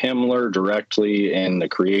Heinrich Himmler directly in the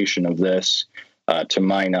creation of this. To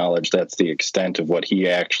my knowledge, that's the extent of what he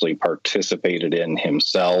actually participated in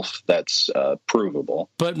himself. That's provable.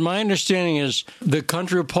 But my understanding is the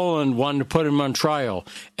country of Poland wanted to put him on trial,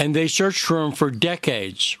 and they searched for him for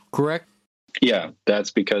decades, correct? Yeah,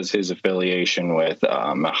 that's because his affiliation with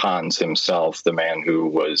Hans himself, the man who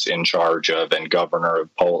was in charge of and governor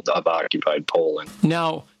of occupied Poland.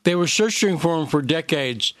 Now, they were searching for him for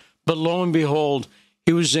decades, but lo and behold,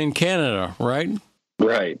 he was in Canada, right?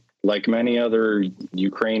 Right. Like many other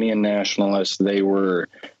Ukrainian nationalists, they were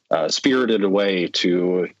spirited away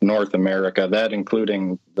to North America, that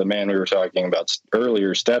including the man we were talking about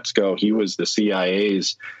earlier, Stetsko. He was the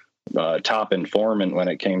CIA's top informant when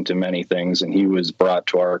it came to many things, and he was brought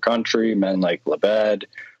to our country. Men like Lebed,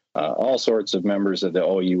 all sorts of members of the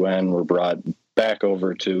OUN were brought back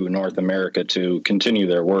over to North America to continue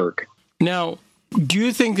their work. Now, do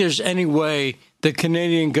you think there's any way the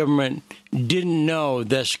Canadian government didn't know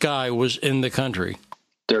this guy was in the country?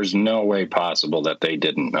 There's no way possible that they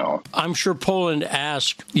didn't know. I'm sure Poland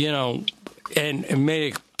asked, and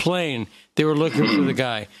made it plain they were looking for the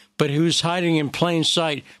guy, but he was hiding in plain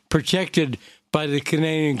sight, protected by the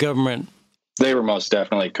Canadian government. They were most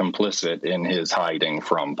definitely complicit in his hiding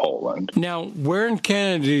from Poland. Now, where in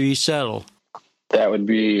Canada did he settle? That would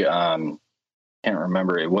be can't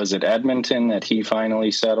remember. Was it Edmonton that he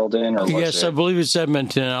finally settled in? Or yes, I believe it's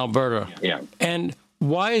Edmonton, Alberta. Yeah. And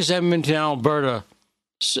why is Edmonton, Alberta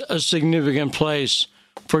a significant place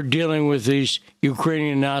for dealing with these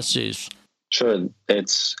Ukrainian Nazis? Sure.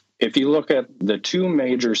 If you look at the two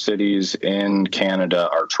major cities in Canada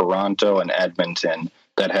are Toronto and Edmonton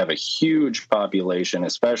that have a huge population,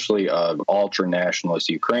 especially of ultra-nationalist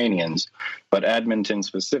Ukrainians, but Edmonton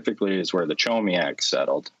specifically is where the Chomiaks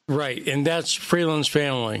settled. Right, and that's Freeland's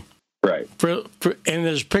family. Right. And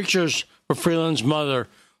there's pictures of Freeland's mother,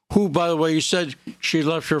 who, by the way, you said she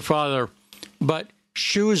left her father, but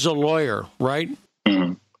she was a lawyer, right?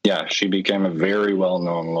 Mm-hmm. Yeah, she became a very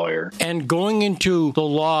well-known lawyer. And going into the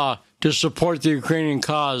law to support the Ukrainian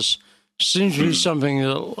cause seems to be something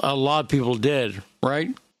that a lot of people did, right?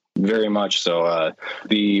 Very much so.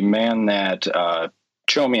 The man that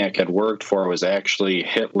Chomiak had worked for was actually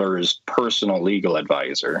Hitler's personal legal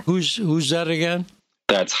advisor. Who's that again?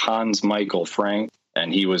 That's Hans Michael Frank,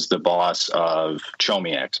 and he was the boss of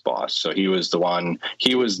Chomiak's boss. So he was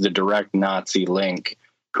the direct Nazi link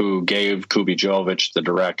who gave Kubijovich the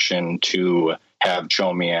direction to have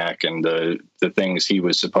Chomiak and the things he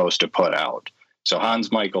was supposed to put out. So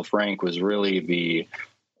Hans Michael Frank was really the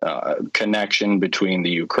connection between the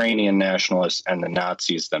Ukrainian nationalists and the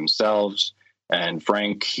Nazis themselves. And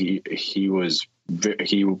Frank, he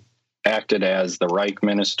acted as the Reich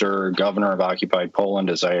minister, governor of occupied Poland,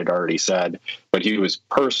 as I had already said, but he was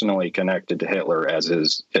personally connected to Hitler as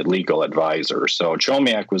his legal advisor. So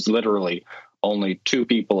Chomiak was literally only two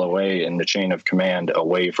people away in the chain of command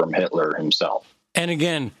away from Hitler himself. And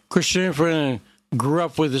again, Chrystia Freeland grew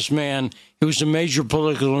up with this man. He was a major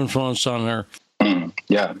political influence on her.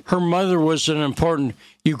 Yeah. Her mother was an important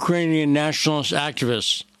Ukrainian nationalist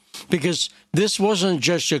activist, because this wasn't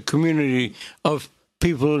just a community of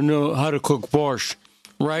people who knew how to cook borscht,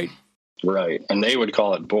 right? Right. And they would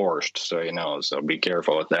call it borscht, so be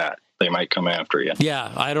careful with that. They might come after you.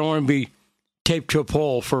 Yeah, I don't want to be taped to a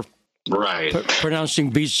pole for pronouncing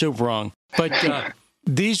beet soup wrong. But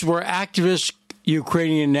these were activist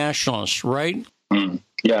Ukrainian nationalists, right?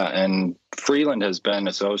 Yeah, and Freeland has been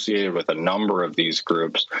associated with a number of these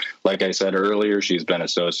groups. Like I said earlier, she's been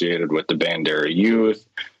associated with the Bandera Youth.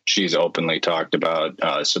 She's openly talked about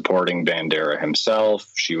supporting Bandera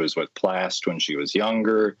himself. She was with Plast when she was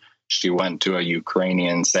younger. She went to a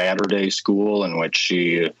Ukrainian Saturday school in which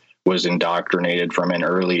she was indoctrinated from an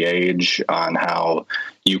early age on how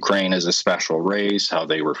Ukraine is a special race, how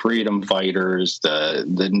they were freedom fighters,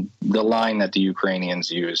 the line that the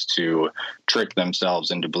Ukrainians used to trick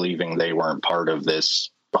themselves into believing they weren't part of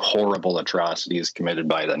this horrible atrocities committed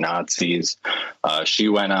by the Nazis. She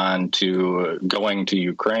went on to going to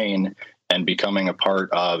Ukraine and becoming a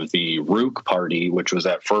part of the Rook Party, which was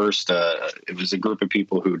at first, it was a group of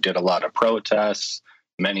people who did a lot of protests,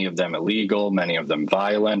 many of them illegal, many of them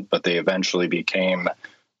violent, but they eventually became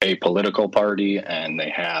a political party, and they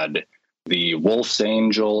had the Wolf's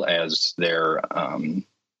Angel as their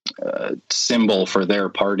symbol for their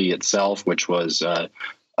party itself, which was a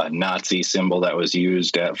Nazi symbol that was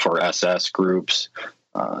used for SS groups.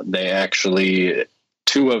 They actually,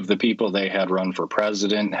 two of the people they had run for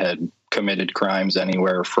president had committed crimes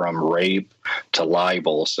anywhere from rape to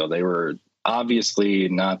libel, so they were obviously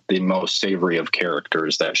not the most savory of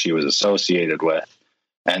characters that she was associated with.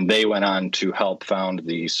 And they went on to help found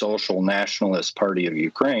the Social Nationalist Party of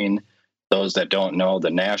Ukraine. Those that don't know, the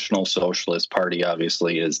National Socialist Party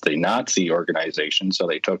obviously is the Nazi organization, so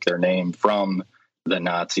they took their name from the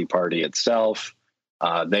Nazi party itself.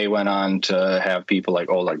 They went on to have people like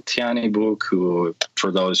Oleg Tyanibuk, who,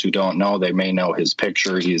 for those who don't know, they may know his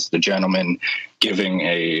picture. He's the gentleman giving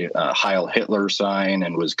a Heil Hitler sign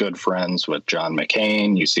and was good friends with John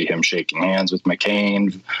McCain. You see him shaking hands with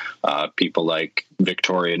McCain. People like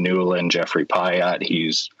Victoria Nuland, Jeffrey Pyatt.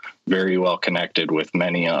 He's very well connected with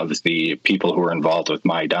many of the people who were involved with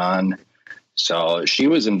Maidan. So she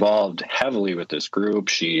was involved heavily with this group.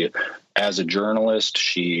 She, as a journalist,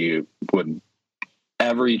 she would,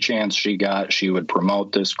 every chance she got, she would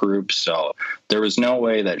promote this group. So there was no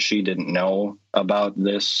way that she didn't know about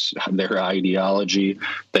this, their ideology.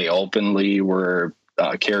 They openly were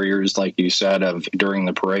carriers, like you said, of during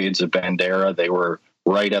the parades of Bandera. They were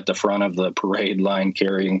right at the front of the parade line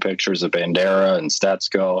carrying pictures of Bandera and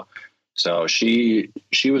Stetsko. So she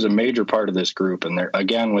was a major part of this group. And there,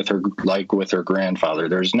 again, with her grandfather,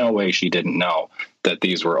 there's no way she didn't know that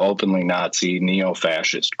these were openly Nazi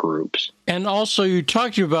neo-fascist groups. And also, you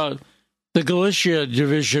talked about the Galicia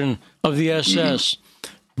division of the SS,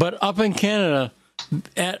 but up in Canada,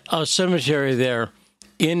 at a cemetery there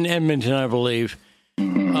in Edmonton, I believe,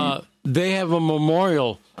 they have a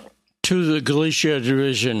memorial to the Galicia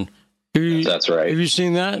division. That's right. Have you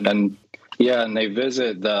seen that? And they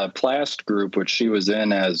visit the Plast group, which she was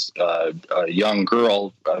in as a young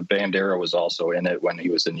girl. Bandera was also in it when he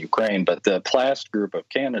was in Ukraine. But the Plast group of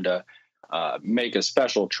Canada make a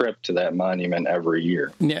special trip to that monument every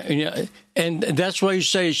year. Yeah, and that's why you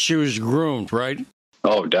say she was groomed, right?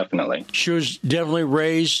 Oh, definitely. She was definitely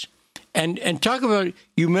raised. And talk about,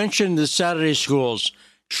 you mentioned the Saturday schools.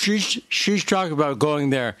 She's talking about going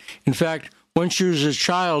there. In fact, when she was a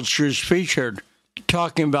child, she was featured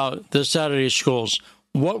talking about the Saturday schools.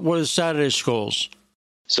 What were the Saturday schools?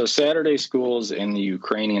 So Saturday schools in the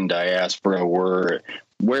Ukrainian diaspora were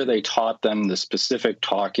where they taught them the specific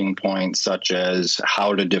talking points, such as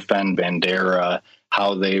how to defend Bandera,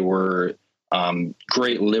 how they were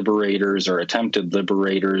great liberators or attempted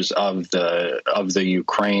liberators of the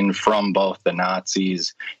Ukraine from both the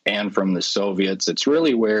Nazis and from the Soviets. It's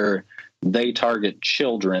really where they target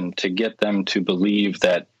children to get them to believe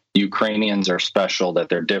that Ukrainians are special, that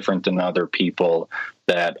they're different than other people,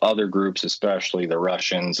 that other groups, especially the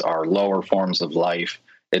Russians, are lower forms of life.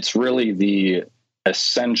 It's really the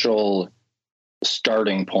essential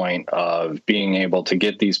starting point of being able to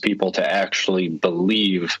get these people to actually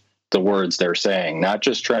believe the words they're saying, not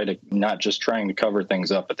just trying to cover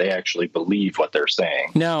things up, but they actually believe what they're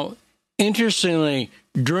saying. Now, interestingly,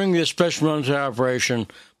 during this special military operation,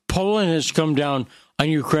 Poland has come down on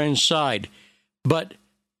Ukraine's side, but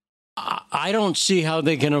I don't see how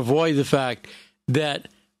they can avoid the fact that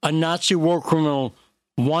a Nazi war criminal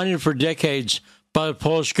wanted for decades by the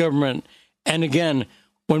Polish government. And again,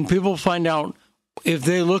 when people find out, if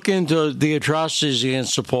they look into the atrocities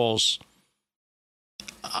against the Poles,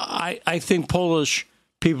 I think Polish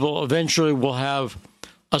people eventually will have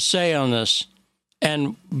a say on this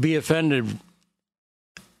and be offended.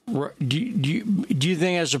 Do you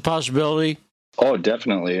think that's a possibility? Oh,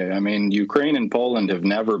 definitely. I mean, Ukraine and Poland have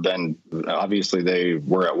never been, obviously they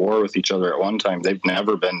were at war with each other at one time. They've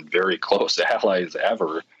never been very close allies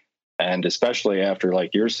ever. And especially after,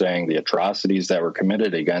 like you're saying, the atrocities that were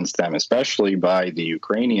committed against them, especially by the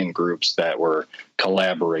Ukrainian groups that were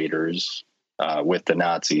collaborators with the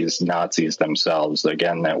Nazis themselves.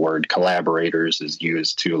 Again, that word collaborators is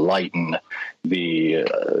used to lighten the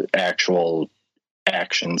actual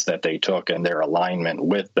actions that they took and their alignment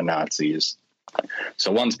with the Nazis.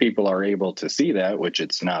 So once people are able to see that, which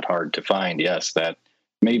it's not hard to find, yes, that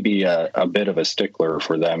may be a bit of a stickler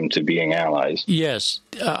for them to being allies. Yes,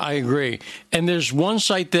 I agree. And there's one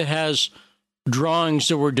site that has drawings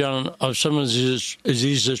that were done of some of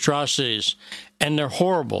these atrocities, and they're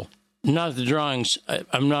horrible. Not the drawings.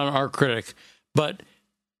 I'm not an art critic, but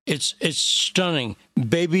it's stunning.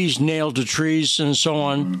 Babies nailed to trees and so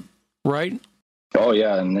on, right? Oh,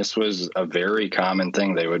 yeah, and this was a very common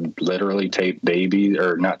thing. They would literally tape babies,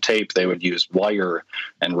 or not tape, they would use wire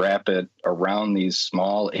and wrap it around these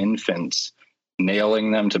small infants,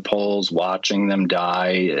 nailing them to poles, watching them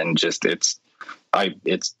die, and just it's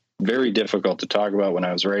very difficult to talk about. When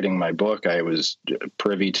I was writing my book, I was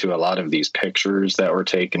privy to a lot of these pictures that were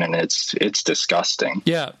taken, and it's disgusting.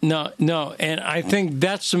 Yeah, no, and I think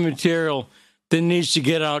that's the material that needs to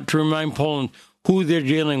get out to remind Poland who they're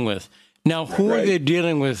dealing with. Now, who are they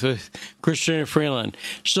dealing with Chrystia Freeland?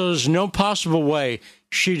 So there's no possible way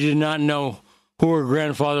she did not know who her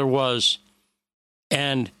grandfather was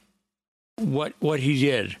and what he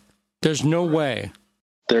did. There's no way.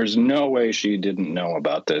 There's no way she didn't know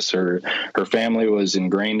about this. Her family was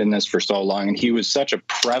ingrained in this for so long, and he was such a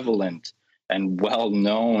prevalent and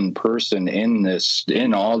well-known person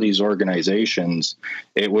in all these organizations.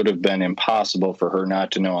 It would have been impossible for her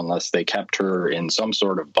not to know unless they kept her in some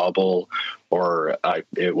sort of bubble, or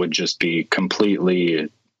it would just be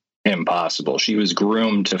completely impossible. She was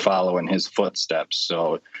groomed to follow in his footsteps,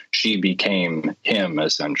 so she became him,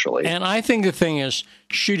 essentially. And I think the thing is,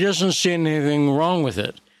 she doesn't see anything wrong with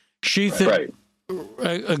it. She thinks...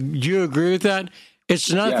 Right. Do you agree with that? It's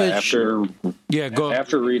not that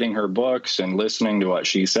after reading her books and listening to what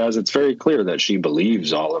she says, it's very clear that she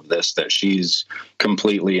believes all of this, that she's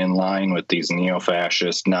completely in line with these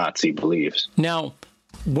neo-fascist Nazi beliefs. Now,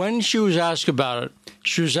 when she was asked about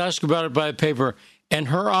it by a paper, and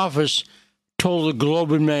her office told the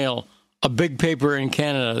Globe and Mail, a big paper in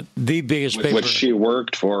Canada, the biggest paper. Which she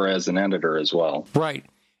worked for as an editor as well. Right.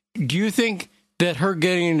 Do you think that her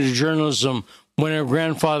getting into journalism when her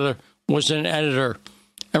grandfather was an editor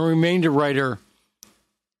and remained a writer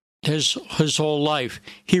his whole life,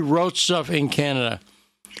 he wrote stuff in Canada,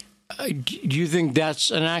 do you think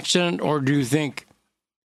that's an accident, or do you think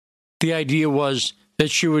the idea was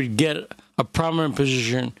that she would get a prominent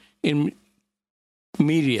position in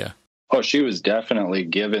media? Oh, she was definitely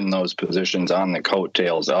given those positions on the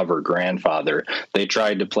coattails of her grandfather. They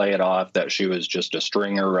tried to play it off that she was just a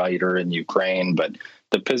stringer writer in Ukraine, but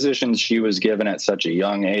the positions she was given at such a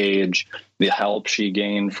young age, the help she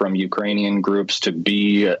gained from Ukrainian groups to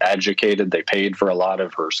be educated, they paid for a lot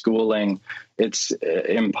of her schooling. It's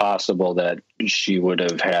impossible that she would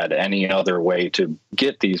have had any other way to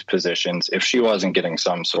get these positions if she wasn't getting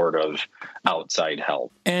some sort of outside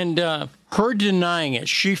help. And her denying it,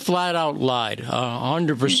 she flat out lied,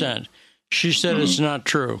 100%. She said it's not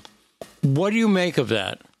true. What do you make of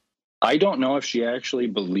that? I don't know if she actually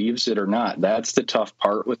believes it or not. That's the tough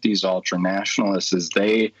part with these ultranationalists, is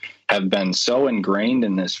they have been so ingrained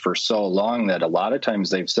in this for so long that a lot of times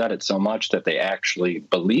they've said it so much that they actually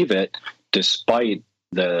believe it, despite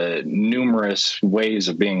the numerous ways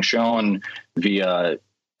of being shown via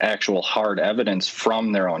actual hard evidence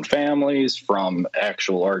from their own families, from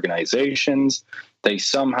actual organizations. They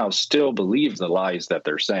somehow still believe the lies that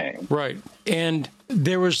they're saying. Right. And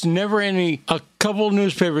there was never a couple of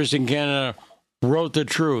newspapers in Canada wrote the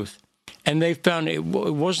truth. And they found it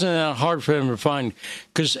wasn't that hard for them to find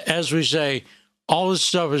because, as we say, all this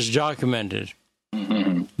stuff is documented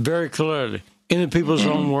very clearly in the people's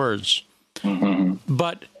own words.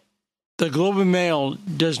 But the Globe and Mail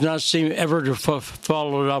does not seem ever to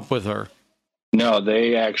follow it up with her. No,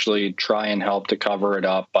 they actually try and help to cover it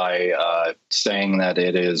up by saying that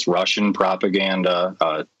it is Russian propaganda,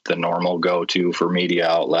 the normal go-to for media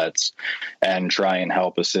outlets, and try and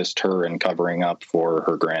help assist her in covering up for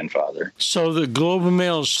her grandfather. So the Globe and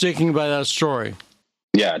Mail is sticking by that story?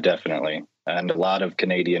 Yeah, definitely. And a lot of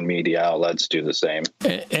Canadian media outlets do the same.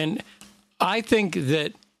 And I think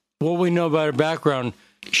that what we know about her background,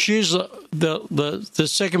 she's the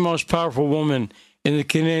second most powerful woman in the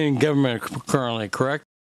Canadian government currently, correct?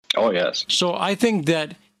 Oh, yes. So I think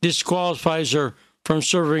that disqualifies her from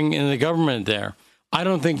serving in the government there. I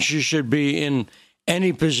don't think she should be in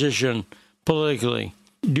any position politically.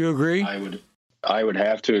 Do you agree? I would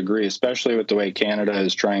have to agree, especially with the way Canada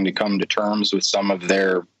is trying to come to terms with some of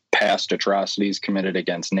their past atrocities committed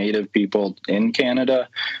against Native people in Canada.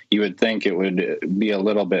 You would think it would be a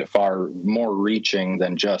little bit far more reaching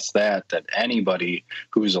than just that anybody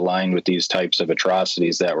who's aligned with these types of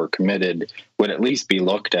atrocities that were committed would at least be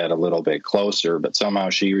looked at a little bit closer. But somehow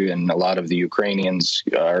she and a lot of the Ukrainians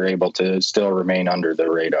are able to still remain under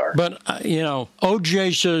the radar. But,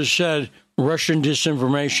 OJ should have said Russian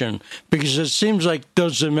disinformation, because it seems like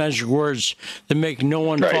those are the magic words that make no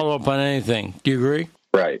one follow up on anything. Do you agree?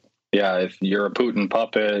 Right. Yeah, if you're a Putin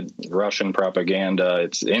puppet, Russian propaganda,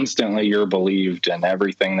 it's instantly you're believed and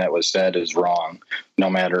everything that was said is wrong, no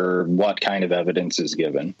matter what kind of evidence is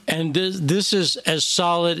given. And this is as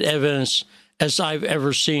solid evidence as I've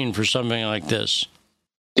ever seen for something like this.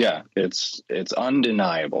 Yeah, it's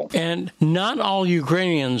undeniable. And not all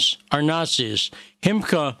Ukrainians are Nazis.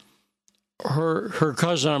 Himka, her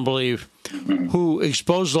cousin, I believe, who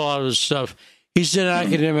exposed a lot of this stuff, he's an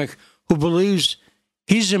academic who believes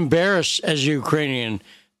he's embarrassed as a Ukrainian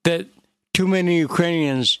that too many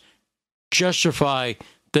Ukrainians justify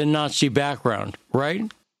the Nazi background,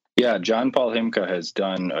 right? Yeah, John Paul Himka has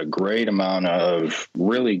done a great amount of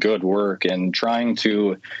really good work in trying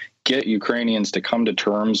to get Ukrainians to come to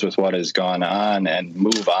terms with what has gone on and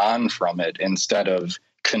move on from it instead of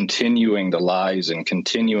continuing the lies and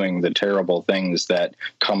continuing the terrible things that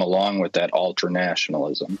come along with that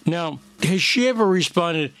ultranationalism. Now, has she ever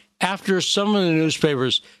responded after some of the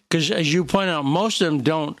newspapers, because as you point out, most of them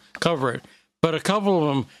don't cover it, but a couple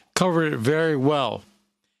of them covered it very well.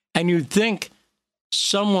 And you'd think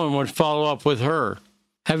someone would follow up with her.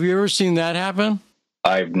 Have you ever seen that happen?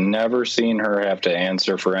 I've never seen her have to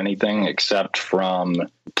answer for anything except from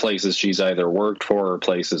places she's either worked for or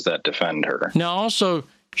places that defend her. Now, also,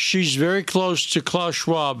 she's very close to Klaus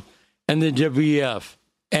Schwab and the WEF.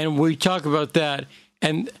 And we talk about that.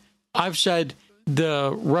 And I've said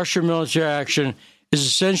the Russian military action is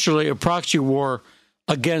essentially a proxy war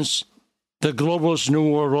against the globalist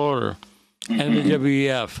New World Order and the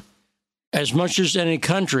WEF. As much as any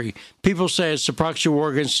country, people say it's a proxy war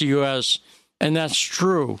against the U.S., and that's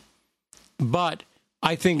true. But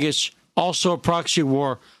I think it's also a proxy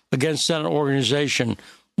war against that organization.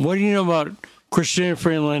 What do you know about Chrystia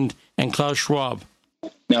Freeland and Klaus Schwab?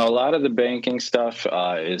 Now, a lot of the banking stuff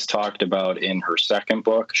is talked about in her second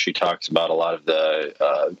book. She talks about a lot of the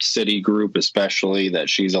Citigroup, especially, that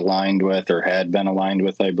she's aligned with or had been aligned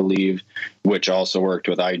with, I believe, which also worked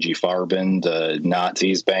with IG Farben, the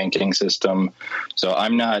Nazis' banking system. So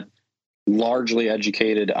I'm not largely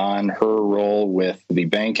educated on her role with the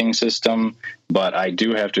banking system, but I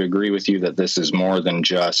do have to agree with you that this is more than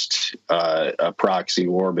just a proxy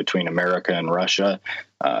war between America and Russia.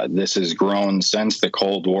 This has grown since the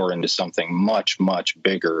Cold War into something much, much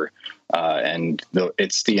bigger, and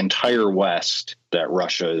it's the entire West that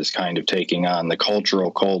Russia is kind of taking on. The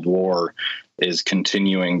cultural Cold War is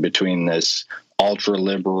continuing between this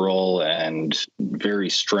ultra-liberal and very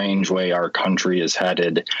strange way our country is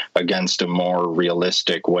headed against a more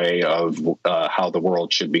realistic way of how the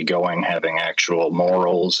world should be going, having actual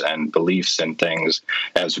morals and beliefs and things,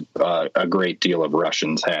 as a great deal of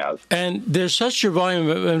Russians have. And there's such a volume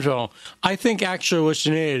of info. I think actually what's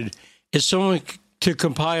needed is someone to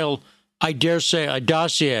compile, I dare say, a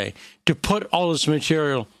dossier to put all this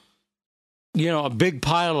material, a big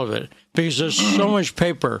pile of it, because there's so much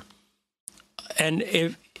paper. And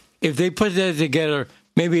if they put that together,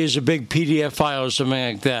 maybe as a big PDF file or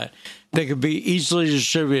something like that, they could be easily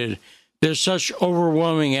distributed. There's such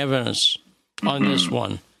overwhelming evidence on this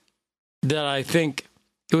one that I think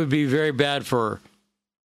it would be very bad for her.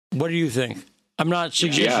 What do you think? I'm not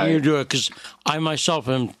suggesting you do it because I myself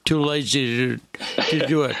am too lazy to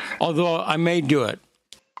do it, although I may do it.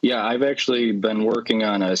 Yeah, I've actually been working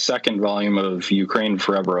on a second volume of Ukraine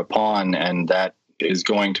Forever a Pawn, and that is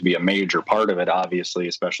going to be a major part of it, obviously,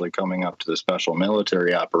 especially coming up to the special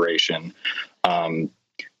military operation.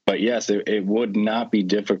 But yes, it would not be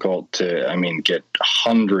difficult to, get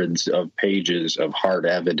hundreds of pages of hard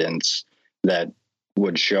evidence that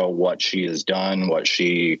would show what she has done, what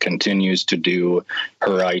she continues to do,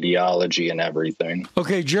 her ideology and everything.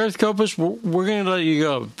 Okay, Jareth Copus, we're going to let you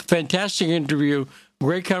go. Fantastic interview,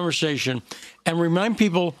 great conversation. And remind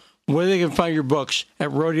people where they can find your books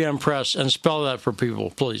at Rodion Press, and spell that for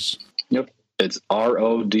people, please. Yep. It's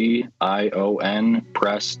RODION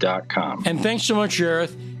press.com. And thanks so much,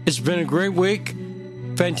 Jareth. It's been a great week.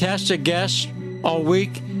 Fantastic guests all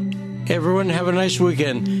week. Everyone have a nice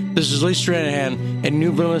weekend. This is Lee Stranahan, and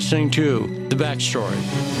you've been listening to The Backstory.